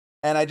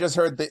and I just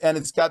heard and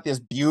it's got this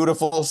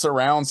beautiful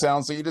surround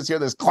sound. So you just hear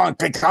this clunk,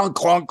 clunk,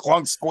 clunk,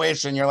 clunk,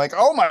 squish, and you're like,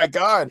 oh my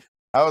God.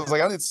 I was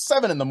like, it's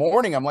 7 a.m.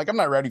 I'm like, I'm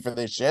not ready for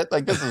this shit.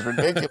 Like, this is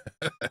ridiculous.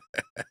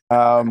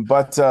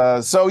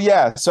 So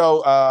yeah,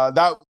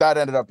 that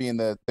ended up being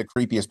the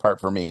creepiest part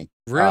for me.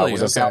 Really?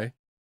 Was a sound, Okay.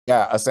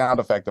 yeah, a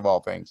sound effect of all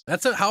things.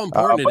 That's how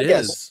important it But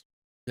yes, is.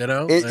 You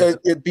know?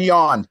 it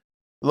beyond.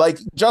 Like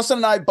Justin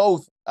and I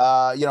both,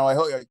 I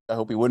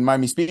hope he wouldn't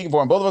mind me speaking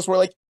for him. Both of us were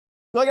like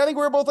I think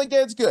we were both like,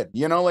 yeah, it's good.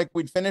 Like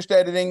we'd finished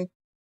editing,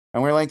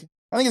 and we are like,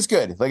 I think it's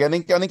good. Like I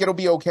think it'll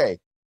be okay.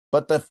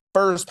 But the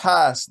first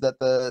pass that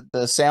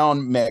the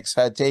sound mix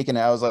had taken,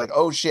 I was like,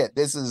 oh shit,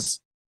 this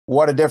is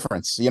what a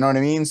difference. You know what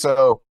I mean?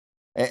 So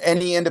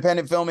any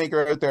independent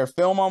filmmaker out there,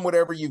 film on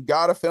whatever you've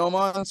got to film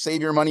on.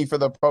 Save your money for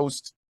the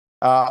post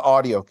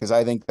audio, because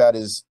I think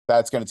that's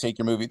going to take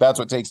your movie. That's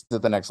what takes it to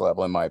the next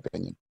level, in my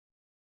opinion.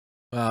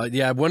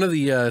 Yeah, one of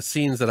the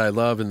scenes that I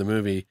love in the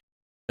movie,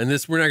 and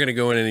this we're not going to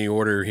go in any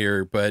order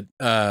here, but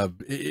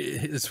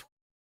is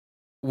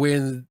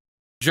when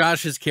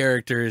Josh's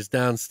character is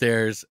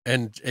downstairs,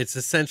 and it's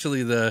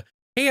essentially the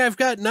 "Hey, I've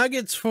got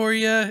nuggets for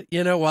you,"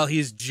 while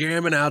he's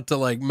jamming out to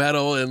like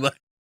metal and like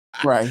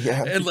Right.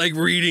 Yeah. and like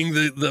reading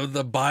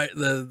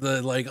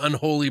the like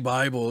unholy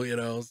Bible,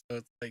 So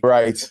it's like,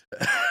 Right.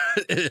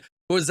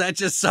 was that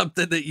just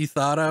something that you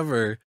thought of,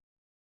 or?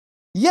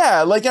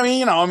 Yeah, like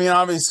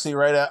obviously,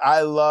 right.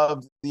 I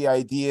loved the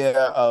idea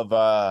of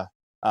I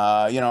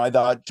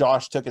thought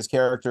Josh took his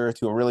character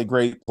to a really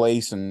great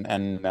place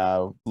and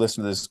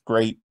listened to this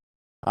great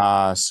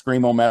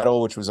screamo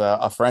metal, which was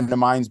a friend of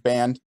mine's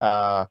band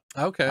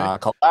Okay.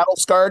 called Battle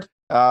Scarred.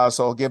 So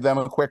I'll give them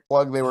a quick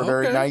plug. They were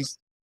very Okay. nice.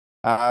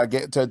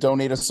 Get to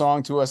donate a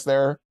song to us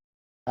there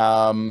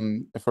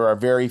for a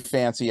very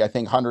fancy, I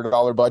think,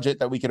 $100 budget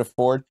that we could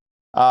afford.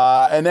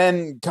 And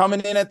then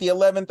coming in at the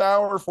 11th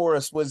hour for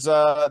us was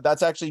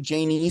that's actually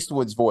Jane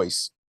Eastwood's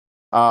voice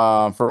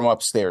from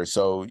upstairs.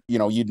 So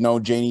you'd know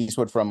Jane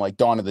Eastwood from like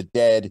Dawn of the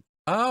Dead.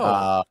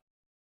 Oh.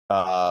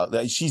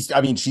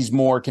 She's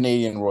more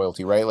Canadian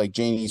royalty, right? Like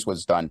Jane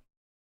Eastwood's done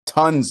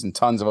tons and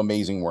tons of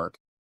amazing work.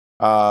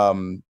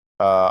 I'm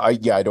not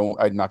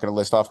going to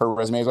list off her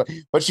resume,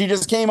 but she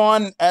just came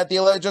on at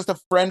the just a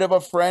friend of a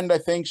friend. I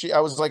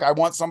was like, I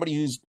want somebody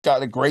who's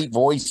got a great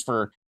voice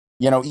for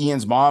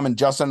Ian's mom, and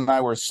Justin and I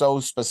were so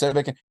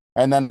specific.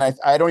 And then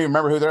I don't even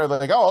remember who they're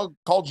like. Oh, I'll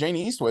call Jane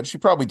Eastwood.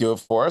 She'd probably do it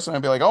for us. And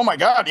I'd be like, oh my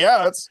God,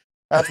 yeah,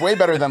 that's way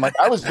better than like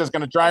I was just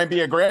going to try and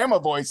be a grandma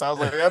voice. I was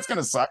like, that's going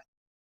to suck.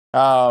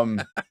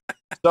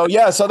 So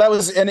yeah, so that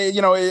was, and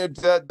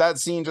that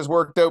scene just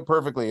worked out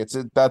perfectly. I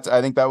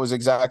think that was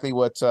exactly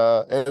what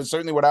it was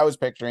certainly what I was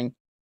picturing.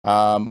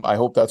 I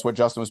hope that's what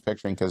Justin was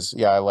picturing, because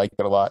yeah, I liked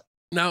it a lot.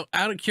 Now,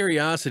 out of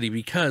curiosity,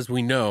 because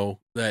we know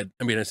that,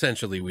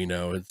 essentially we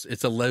know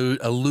it's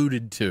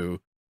alluded to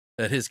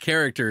that his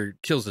character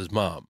kills his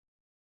mom.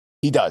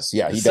 He does,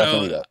 yeah, he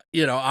definitely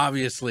does.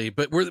 Obviously,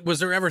 but was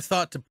there ever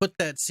thought to put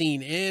that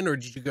scene in, or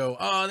did you go,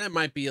 oh, that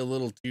might be a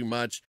little too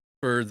much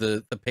for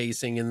the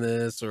pacing in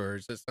this, or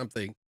is this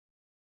something?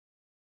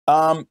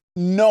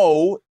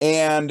 No,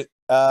 and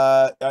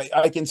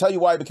I can tell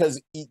you why,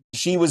 because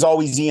she was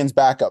always Ian's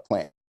backup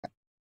plan.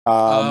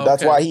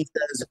 That's why he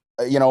says,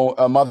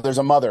 a mother's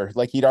a mother.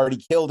 Like he'd already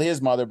killed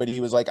his mother, but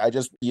he was like,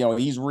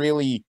 he's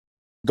really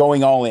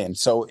going all in.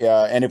 So,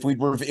 and if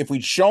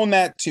we'd shown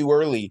that too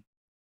early,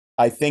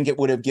 I think it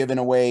would have given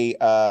away.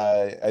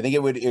 I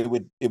think we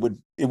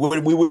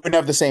wouldn't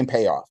have the same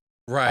payoff.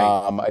 Right.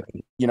 I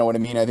think, you know what I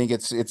mean? I think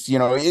it's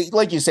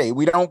like you say,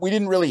 we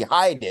didn't really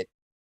hide it,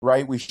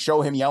 right? We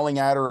show him yelling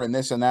at her and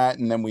this and that,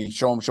 and then we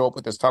show up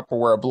with this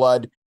Tupperware of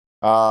blood.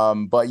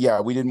 But yeah,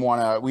 we didn't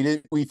want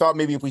to. We thought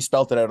maybe if we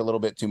spelt it out a little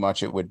bit too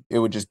much, it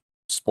would just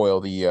spoil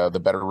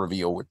the better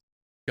reveal with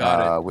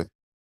Got it. with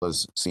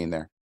was seen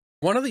there.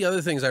 One of the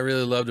other things I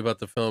really loved about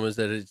the film is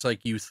that it's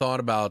like you thought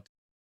about,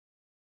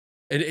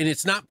 and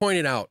it's not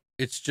pointed out.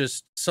 It's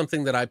just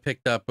something that I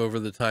picked up over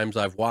the times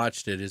I've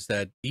watched it, is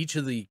that each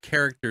of the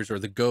characters or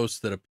the ghosts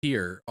that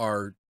appear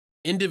are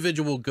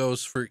individual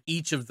ghosts for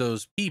each of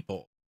those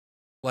people.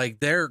 Like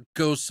they're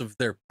ghosts of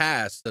their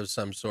past of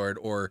some sort,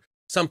 or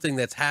something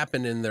that's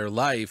happened in their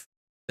life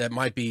that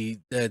might be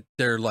that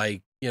they're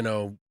like,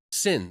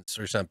 sins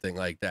or something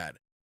like that.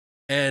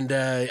 And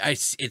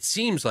it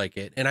seems like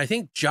it. And I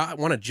think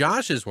one of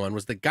Josh's one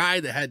was the guy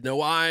that had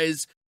no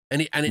eyes,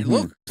 and it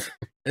looked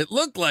it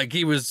looked like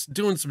he was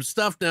doing some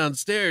stuff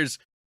downstairs.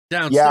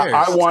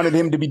 Yeah, I wanted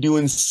him to be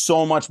doing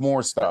so much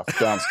more stuff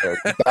downstairs.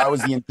 That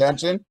was the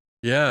intention.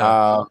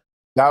 Yeah.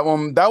 That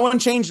one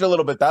changed a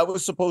little bit. That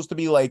was supposed to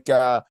be like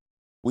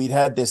we'd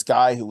had this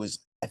guy who was,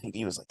 I think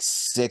he was like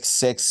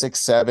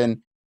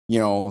 6'6",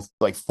 6'7",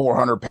 like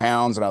 400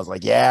 pounds, and I was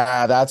like,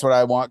 yeah, that's what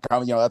I want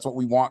coming. That's what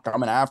we want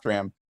coming after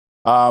him.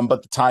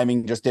 But the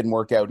timing just didn't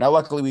work out. Now,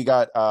 luckily, we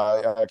got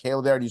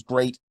Caleb there, and he's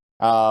great.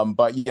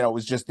 But it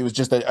was just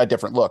a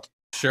different look.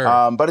 Sure.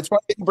 But it's funny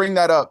to bring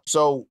that up.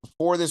 So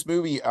for this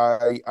movie,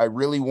 I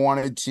really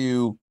wanted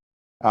to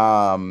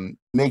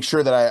make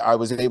sure that I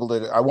was able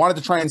to. I wanted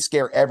to try and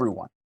scare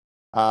everyone.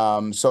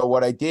 So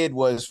what I did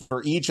was,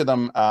 for each of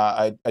them,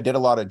 I did a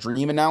lot of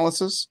dream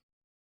analysis.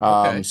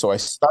 Okay. So I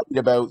studied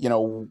about,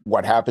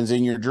 what happens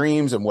in your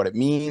dreams and what it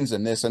means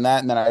and this and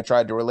that. And then I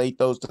tried to relate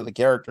those to the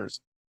characters.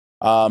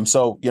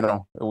 So,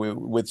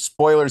 with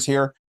spoilers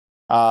here,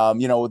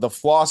 the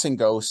flossing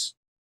ghost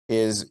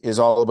is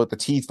all about the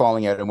teeth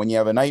falling out. And when you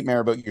have a nightmare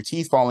about your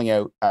teeth falling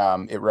out,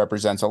 it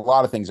represents a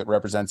lot of things. It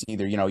represents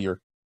either,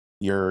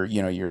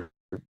 your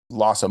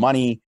loss of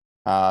money,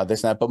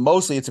 this and that, but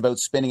mostly it's about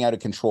spinning out of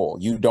control.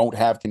 You don't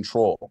have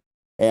control.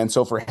 And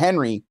so for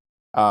Henry,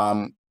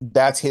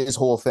 that's his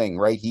whole thing,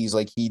 right? He's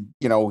like, he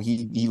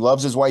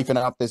loves his wife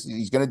enough.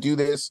 He's going to do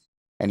this,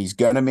 and he's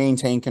going to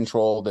maintain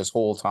control this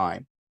whole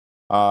time.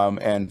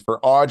 And for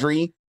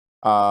Audrey,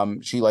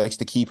 she likes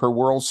to keep her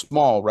world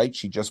small, right?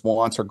 She just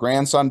wants her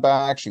grandson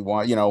back. She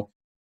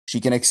she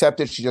can accept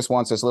it. She just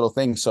wants this little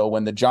thing. So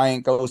when the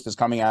giant ghost is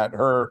coming at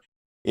her,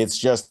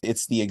 it's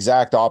the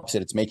exact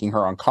opposite. It's making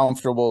her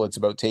uncomfortable. It's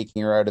about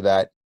taking her out of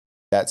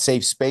that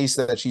safe space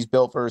that she's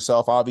built for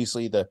herself.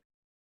 Obviously, the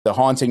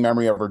haunting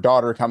memory of her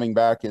daughter coming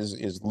back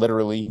is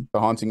literally the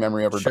haunting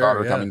memory of her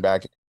daughter coming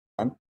back.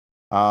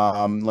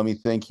 Let me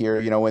think here,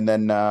 and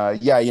then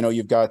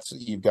you've got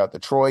the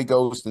Troy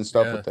ghost and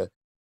stuff with the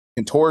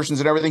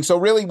contortions and everything. So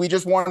really, we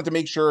just wanted to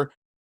make sure.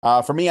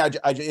 For me,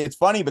 it's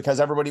funny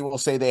because everybody will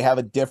say they have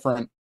a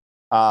different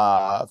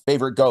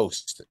favorite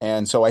ghost,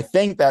 and so I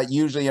think that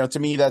usually, to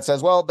me, that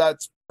says, well,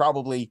 that's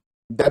probably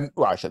them.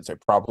 Well, I should say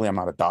probably. I'm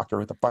not a doctor.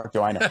 What the fuck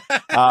do I know?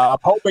 I'm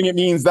hoping it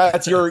means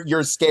that's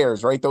your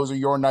scares, right? Those are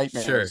your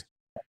nightmares. Sure.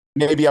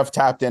 Maybe I've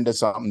tapped into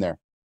something there.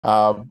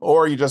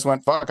 Or you just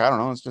went, fuck, I don't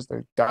know. It's just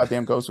a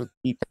goddamn ghost with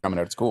teeth coming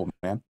out. It's cool,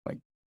 man. Like,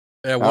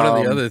 one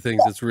of the other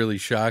things that's really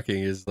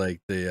shocking is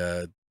like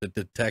the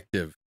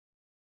detective,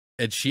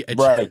 and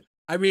right.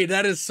 I mean,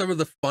 that is some of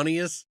the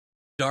funniest,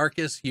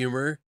 darkest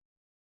humor.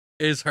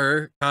 Is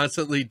her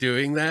constantly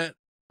doing that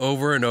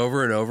over and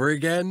over and over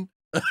again.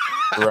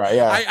 Right.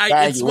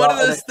 Yeah. It's one of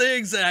those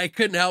things that I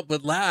couldn't help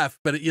but laugh,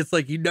 but it's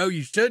like,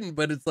 you shouldn't,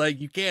 but it's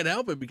like, you can't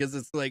help it because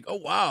it's like, oh,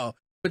 wow.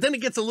 But then it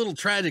gets a little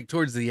tragic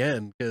towards the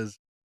end because,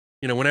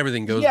 when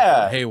everything goes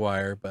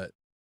haywire, but.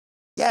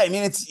 Yeah. I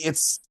mean,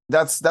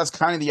 that's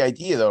kind of the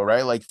idea though,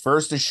 right? Like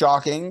first is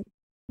shocking.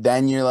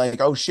 Then you're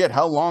like, oh shit,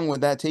 how long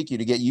would that take you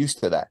to get used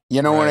to that?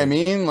 You know what I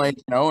mean? Like,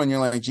 and you're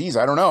like, geez,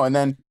 I don't know. And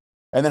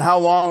then how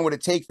long would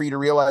it take for you to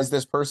realize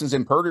this person's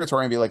in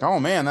purgatory and be like, oh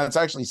man, that's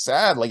actually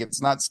sad. Like,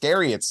 it's not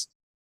scary. It's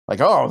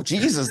like, oh,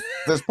 Jesus,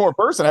 this poor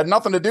person had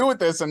nothing to do with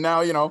this. And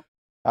now,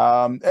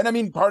 and I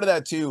mean, part of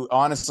that too,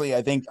 honestly,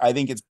 I think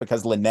it's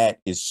because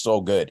Lynette is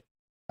so good.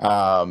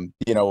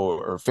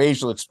 Her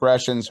facial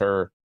expressions,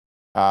 and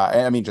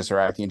I mean, just her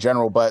acting in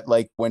general, but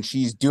like when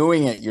she's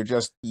doing it,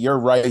 you're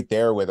right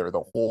there with her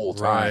the whole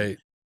time.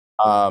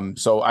 Right.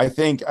 So I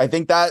think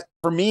that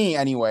for me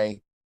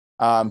anyway,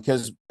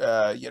 because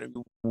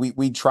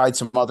we tried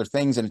some other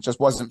things and it just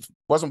wasn't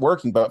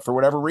working, but for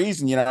whatever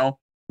reason, you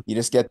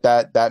just get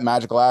that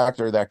magical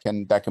actor that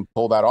can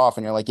pull that off,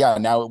 and you're like, yeah,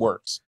 now it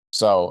works.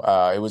 So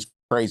it was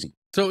crazy.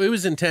 So it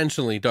was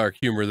intentionally dark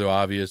humor though,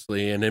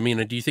 obviously. And I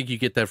mean, do you think you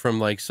get that from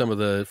like some of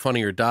the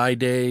Funny or Die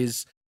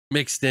days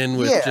mixed in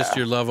with just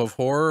your love of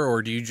horror,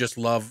 or do you just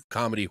love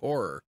comedy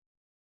horror?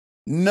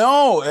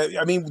 No,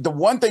 I mean, the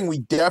one thing we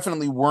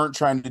definitely weren't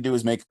trying to do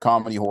is make a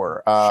comedy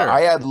horror. Sure.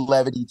 I add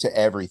levity to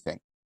everything.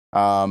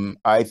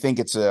 I think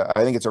it's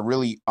a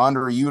really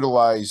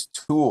underutilized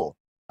tool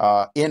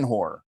in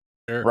horror,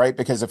 right?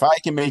 Because if I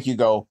can make you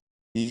go,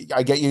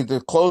 I get you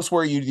the close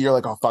where you're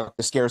like, oh fuck,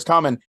 the scare's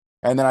coming,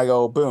 and then I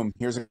go, boom,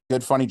 here's a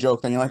good funny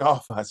joke. Then you're like,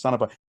 oh, son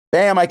of a,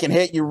 bam, I can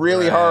hit you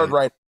really hard,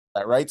 right?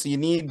 So you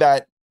need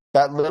that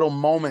little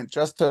moment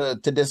just to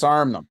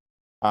disarm them.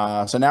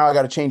 So now I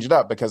got to change it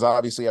up because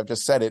obviously I've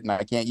just said it and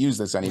I can't use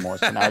this anymore.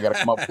 So now I got to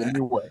come up with a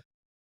new way.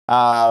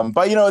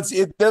 But you know,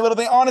 they're little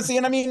thing, honestly.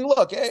 And I mean,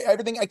 look,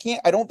 everything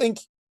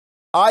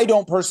I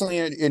don't personally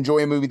enjoy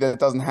a movie that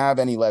doesn't have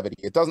any levity.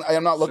 It doesn't. I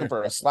am not looking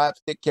Sure. for a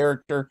slapstick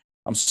character.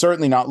 I'm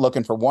certainly not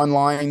looking for one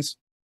lines,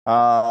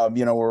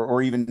 you know,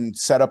 or even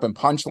setup and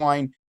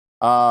punchline.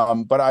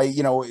 But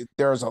you know,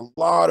 there's a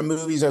lot of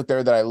movies out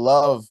there that I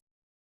love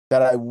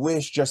that I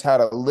wish just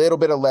had a little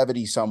bit of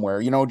levity somewhere,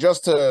 you know,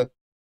 just to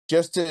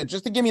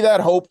give me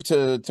that hope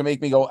to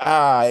make me go,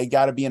 I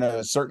got to be in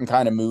a certain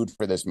kind of mood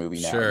for this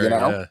movie now, you Sure,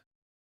 know.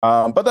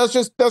 yeah. But that's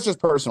just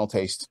personal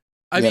taste.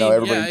 I You know, mean, yeah,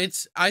 everybody.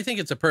 I think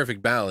it's a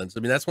perfect balance. I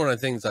mean, that's one of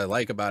the things I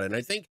like about it. And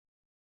I think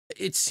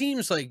it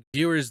seems like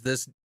viewers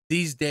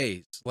these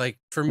days, like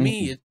for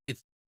me, Mhm.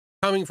 it's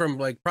coming from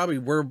like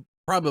we're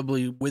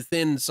probably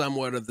within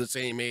somewhat of the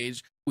same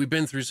age. We've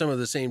been through some of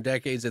the same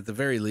decades at the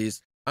very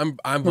least.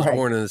 I was Right.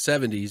 born in the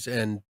 70s,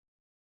 and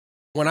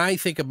when I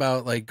think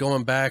about like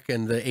going back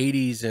in the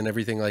 80s and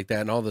everything like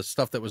that and all the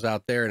stuff that was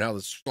out there and how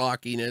the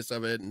schlockiness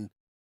of it, and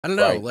I don't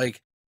know, Right.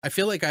 like I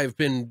feel like I've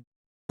been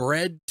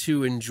bred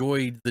to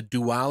enjoy the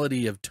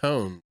duality of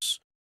tones,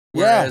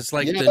 Yeah. whereas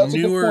like Yeah. the That's a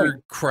good point. newer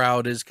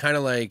crowd is kind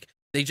of like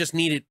they just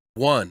need it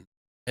one,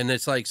 and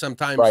it's like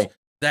sometimes Right.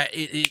 that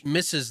it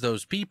misses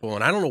those people,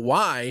 and I don't know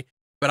why,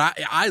 but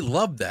I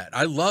love that.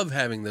 I love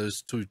having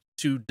those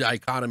two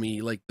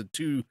dichotomy, like the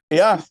two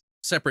Yeah.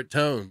 separate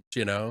tones,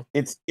 you know.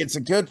 It's a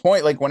good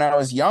point. Like when I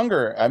was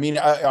younger, I mean,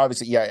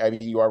 obviously, yeah, I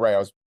mean, you are right. I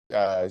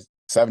was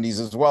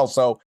 70s as well.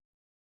 So,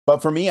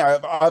 but for me,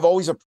 I've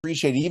always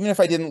appreciated, even if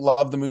I didn't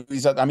love the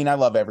movies. I mean, I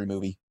love every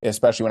movie,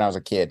 especially when I was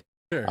a kid.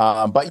 Sure.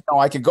 But you know,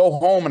 I could go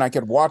home and I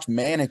could watch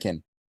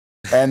Mannequin,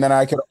 and then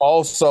I could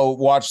also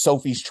watch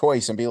Sophie's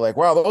Choice and be like,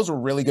 wow, those were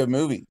really good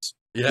movies.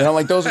 You Yeah. know,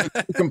 like those are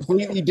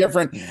completely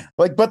different.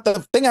 Like, but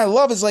the thing I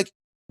love is like,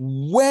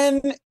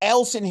 when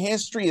else in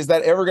history is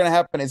that ever going to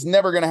happen? It's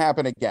never going to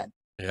happen again.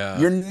 Yeah.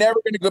 You're never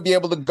going to be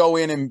able to go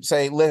in and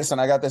say, listen,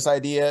 I got this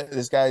idea.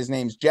 This guy's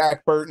name's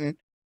Jack Burton.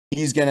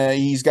 He's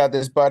got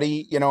this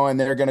buddy, you know, and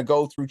they're going to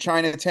go through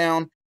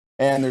Chinatown,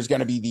 and there's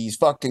going to be these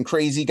fucking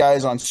crazy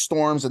guys on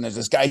storms. And there's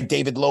this guy,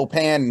 David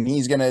Lopan, and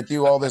he's going to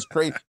do all this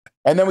crazy.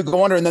 And then we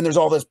go under, and then there's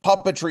all this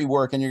puppetry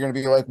work, and you're going to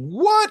be like,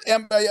 what?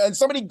 And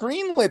somebody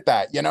greenlit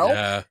that, you know?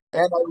 Yeah.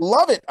 And I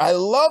love it. I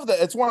love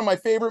that. It's one of my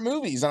favorite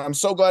movies, and I'm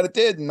so glad it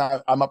did. And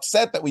I'm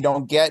upset that we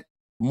don't get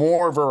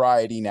more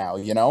variety now,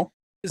 you know?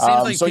 It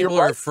seems like So you're people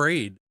are right.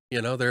 afraid,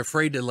 you know, they're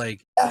afraid to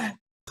like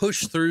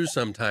push through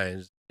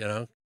sometimes, you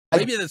know. I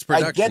Maybe that's I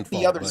production get the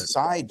fault, other but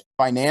side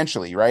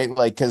financially, right?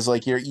 Like, because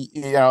like you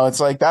know, it's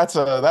like that's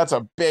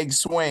a big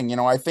swing. You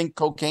know, I think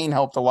cocaine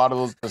helped a lot of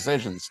those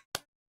decisions.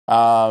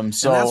 and that's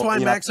So why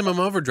you know, Maximum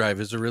Overdrive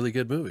is a really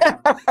good movie.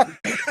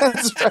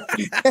 that's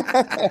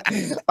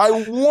right.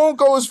 I won't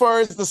go as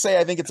far as to say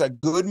I think it's a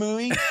good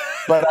movie,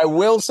 but I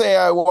will say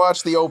I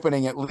watch the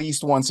opening at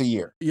least once a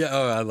year. Yeah,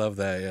 oh, I love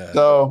that, yeah.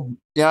 So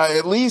yeah,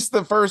 at least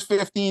the first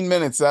 15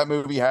 minutes that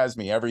movie has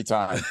me every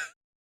time.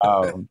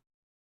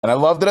 And I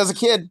loved it as a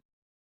kid.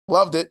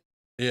 Loved it.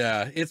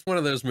 Yeah, it's one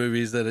of those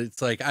movies that it's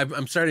like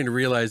I'm starting to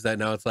realize that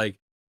now. It's like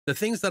the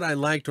things that I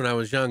liked when I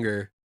was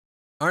younger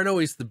aren't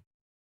always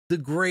the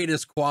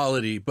greatest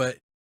quality, but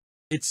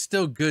it's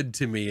still good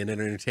to me in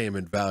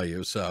entertainment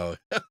value. So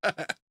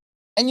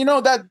And you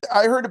know that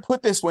I heard it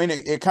put this way, and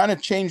it kind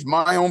of changed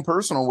my own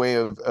personal way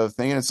of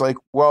thinking. It's like,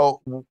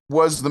 well,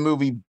 was the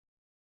movie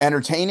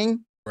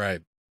entertaining?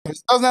 right. It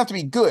doesn't have to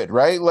be good,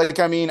 right? Like,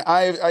 I mean,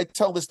 I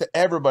tell this to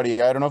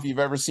everybody. I don't know if you've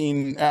ever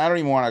seen. I don't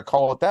even want to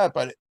call it that,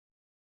 but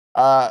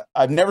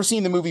I've never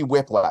seen the movie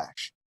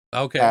Whiplash.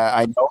 Okay.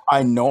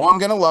 I know I'm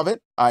gonna love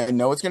it. I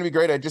know it's gonna be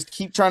great. I just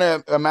keep trying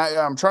to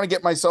I'm trying to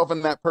get myself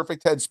in that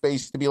perfect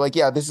headspace to be like,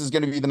 yeah, this is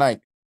gonna be the night.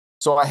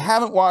 So I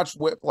haven't watched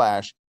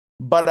Whiplash,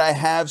 but I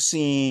have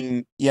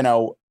seen, you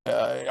know,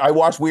 I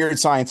watch Weird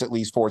Science at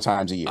least 4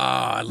 times a year.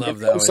 Ah, I You love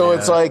know, that one, so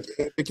it's yeah. like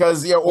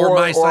because yeah, Or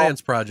My or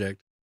Science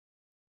Project.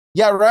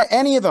 yeah, right.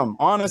 Any of them,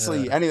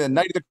 honestly, Yeah. any of the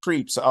Night of the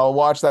Creeps, I'll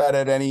watch that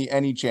at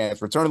any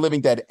chance. Return of the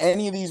Living Dead,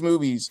 any of these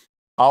movies,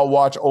 I'll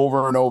watch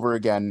over and over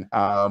again.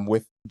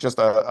 With just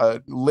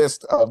a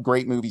list of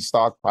great movies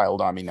stockpiled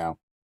on me now,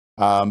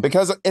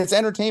 because it's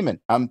entertainment.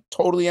 I'm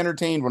totally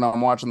entertained when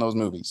I'm watching those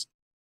movies.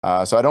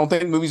 So I don't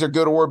think movies are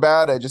good or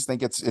bad. I just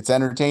think it's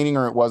entertaining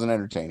or it wasn't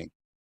entertaining.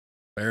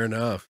 Fair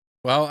enough.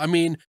 Well, I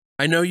mean,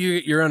 I know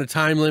you're on a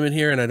time limit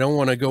here, and I don't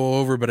want to go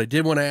over, but I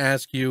did want to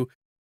ask you,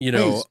 you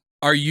know, Please,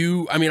 are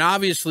you? I mean,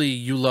 obviously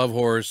you love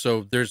horror,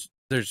 so there's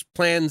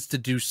plans to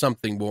do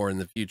something more in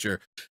the future.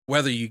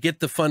 Whether you get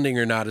the funding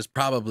or not is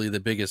probably the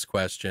biggest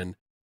question.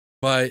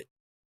 But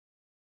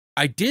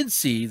I did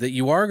see that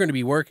you are going to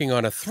be working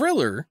on a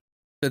thriller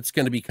that's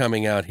going to be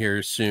coming out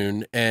here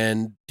soon.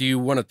 And do you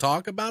want to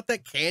talk about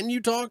that? Can you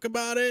talk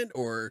about it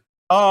or?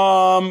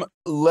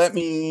 let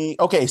me.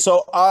 Okay,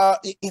 so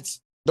it's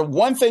the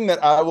one thing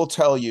that I will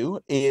tell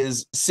you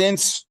is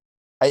since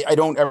I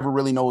don't ever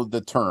really know the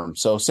term.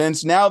 So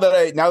since now that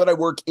I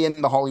work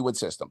in the Hollywood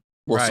system,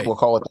 we'll Right.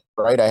 call it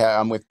that, right.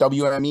 I'm with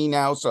WME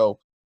now, so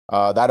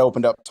that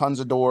opened up tons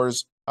of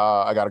doors.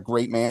 I got a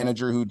great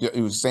manager who's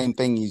the same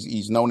thing.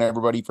 He's known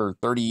everybody for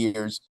 30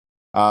 years.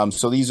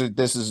 So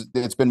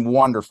it's been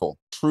wonderful,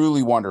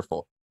 truly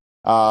wonderful.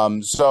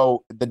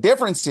 So the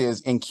difference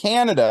is in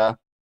Canada,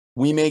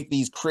 we make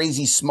these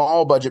crazy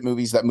small budget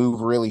movies that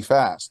move really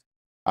fast.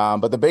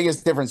 But the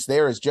biggest difference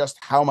there is just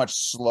how much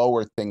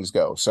slower things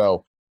go.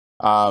 So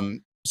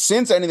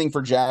since Anything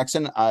for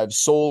Jackson, I've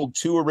sold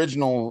 2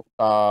 original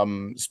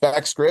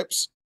spec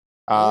scripts,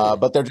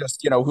 but they're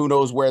just, who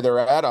knows where they're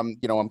at. I'm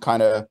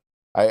kind of,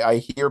 I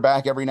hear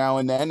back every now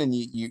and then, and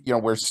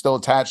we're still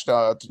attached.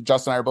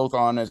 Justin and I are both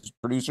on as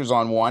producers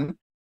on one.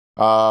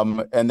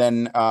 And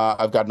then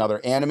I've got another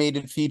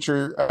animated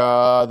feature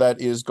that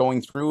is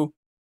going through.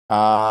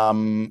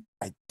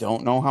 I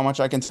don't know how much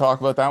I can talk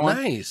about that one.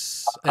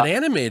 Nice. An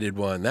animated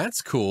one.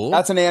 That's cool.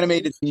 That's an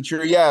animated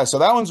feature. Yeah. So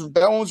that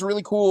one's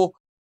really cool.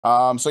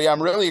 So yeah,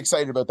 I'm really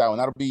excited about that one.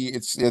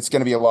 It's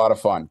going to be a lot of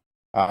fun.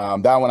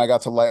 That one I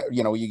got to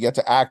you get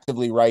to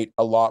actively write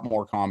a lot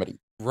more comedy.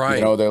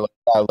 Right. They're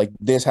like,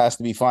 this has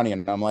to be funny.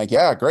 And I'm like,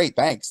 yeah, great.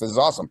 Thanks. This is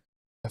awesome.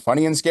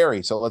 Funny and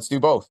scary. So let's do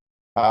both.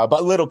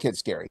 But little kid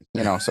scary,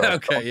 so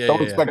okay,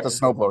 don't expect a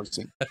snowblower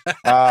scene.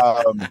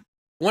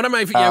 One of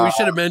my, we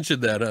should have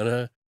mentioned that,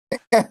 huh?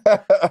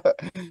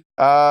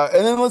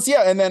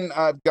 And then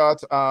I've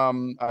got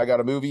I got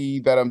a movie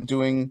that I'm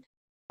doing.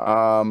 Boy,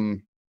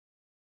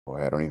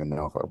 I don't even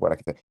know what I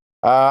can say.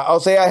 I'll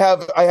say I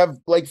have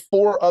like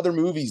 4 other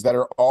movies that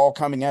are all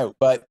coming out,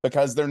 but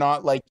because they're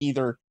not like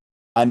either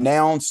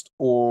announced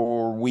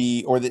or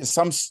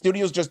some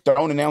studios just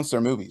don't announce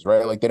their movies,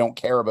 right? Like they don't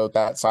care about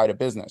that side of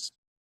business.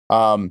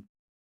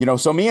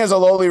 So me as a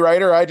lowly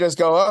writer, I just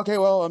go, okay,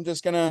 well,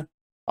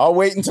 I'll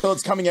wait until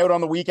it's coming out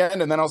on the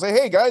weekend, and then I'll say,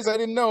 hey guys, I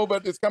didn't know,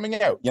 but it's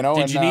coming out,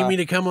 Did you need me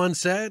to come on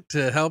set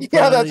to help?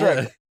 Yeah, that's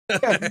right.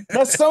 Yeah,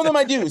 that's some of them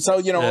I do. So,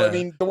 I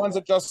mean, the ones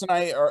that Justin and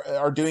I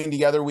are doing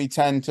together, we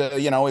tend to,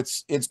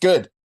 it's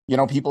good.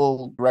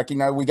 People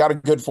recognize we got a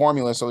good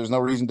formula, so there's no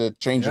reason to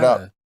change it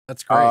up.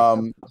 That's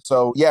great.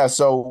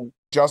 So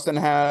Justin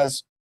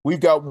we've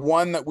got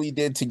one that we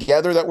did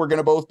together that we're going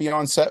to both be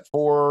on set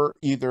for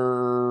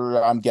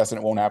either, I'm guessing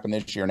it won't happen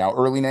this year now,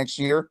 early next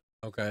year.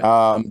 Okay.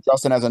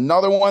 Justin has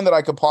another one that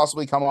I could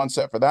possibly come on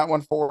set for that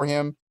one for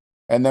him.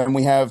 And then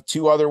we have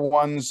 2 other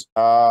ones.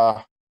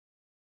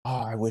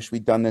 I wish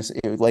we'd done this.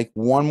 It was like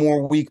one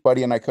more week,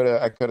 buddy, and I could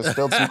have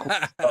spilled some cool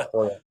stuff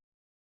for you.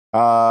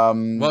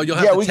 Well, you'll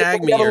have to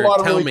tag me or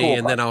tell really me, cool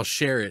and then I'll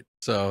share it.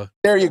 So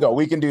there you go.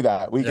 We can do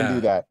that. We can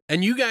do that.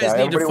 And you guys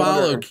need to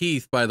follow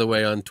Keith, by the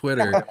way, on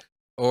Twitter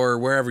or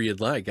wherever you'd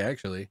like.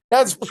 Actually,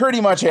 that's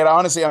pretty much it.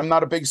 Honestly, I'm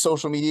not a big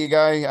social media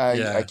guy.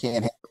 I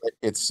can't handle it.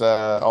 It's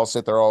I'll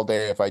sit there all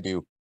day if I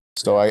do.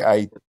 So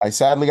I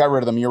sadly got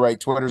rid of them. You're right.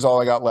 Twitter's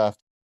all I got left.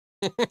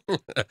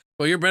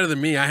 Well, you're better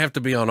than me. I have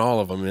to be on all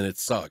of them, and it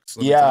sucks.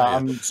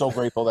 I'm so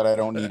grateful that I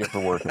don't need it for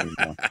work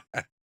anymore.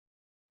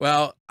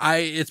 Well,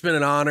 it's been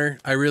an honor.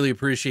 I really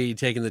appreciate you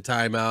taking the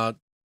time out.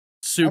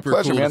 Super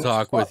cool to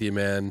talk with you,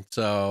 man.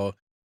 So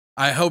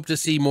I hope to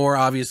see more.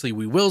 Obviously,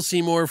 we will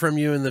see more from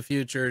you in the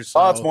future. So.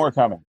 Lots more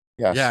coming.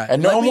 Yes. Yeah.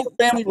 And no more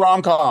family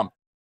rom-com.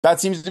 That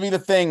seems to be the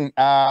thing.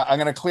 I'm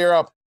going to clear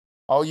up.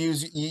 I'll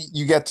use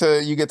you get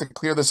to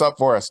clear this up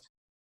for us.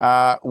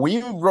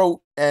 We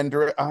wrote, and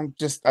I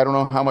don't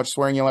know how much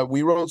swearing you like.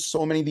 We wrote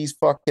so many of these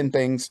fucking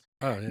things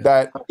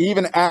that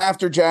even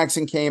after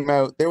Jackson came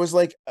out, there was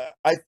like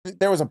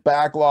there was a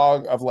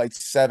backlog of like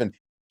 7,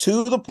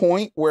 to the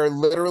point where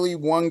literally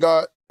one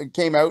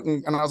came out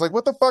and I was like,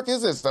 what the fuck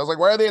is this? I was like,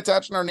 why are they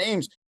attaching our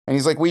names? And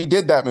he's like, we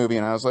did that movie.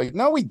 And I was like,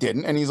 no, we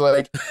didn't. And he's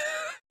like,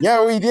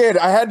 yeah, we did.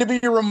 I had to be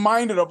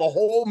reminded of a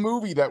whole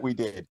movie that we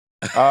did.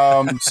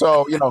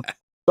 So,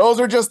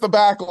 those are just the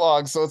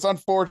backlogs. So it's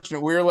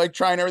unfortunate. We were like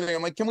trying everything.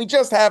 I'm like, can we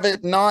just have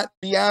it not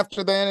be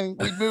after then? And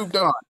we moved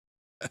on.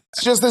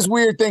 It's just this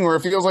weird thing where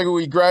it feels like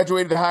we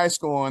graduated high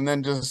school and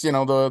then just,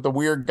 the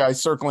weird guy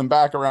circling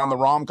back around the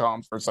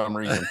rom-coms for some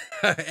reason.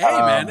 Hey,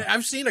 man,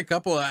 I've seen a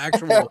couple of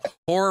actual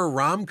horror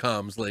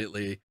rom-coms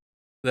lately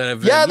that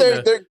have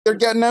they're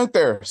getting out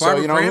there.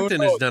 Barbara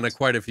Crampton has done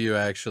quite a few,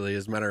 actually,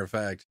 as a matter of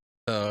fact.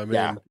 So, I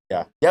mean,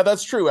 yeah,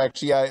 that's true.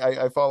 Actually,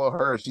 I follow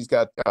her. She's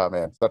got,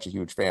 such a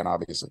huge fan,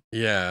 obviously.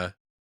 Yeah.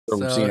 So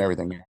we've seen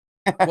everything here.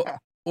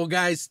 well,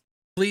 guys,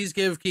 please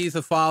give Keith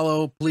a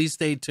follow. Please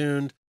stay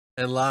tuned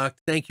and locked.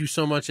 Thank you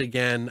so much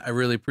again. I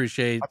really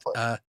appreciate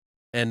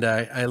and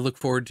I look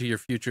forward to your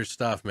future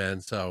stuff,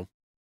 man. So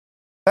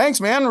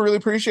thanks, man. I really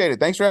appreciate it.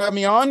 Thanks for having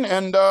me on.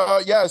 And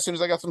as soon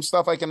as I got some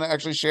stuff I can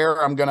actually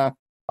share,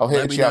 I'll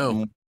hit you up.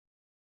 And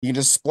you can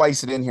just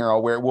splice it in here.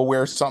 We'll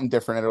wear something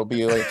different. It'll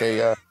be like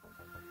a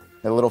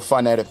little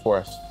fun edit for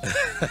us.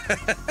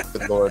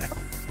 Good Lord.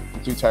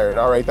 I'm too tired.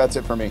 All right, that's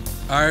it for me.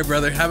 All right,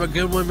 brother. Have a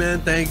good one, man.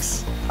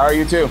 Thanks. All right,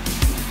 you too.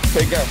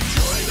 Take care.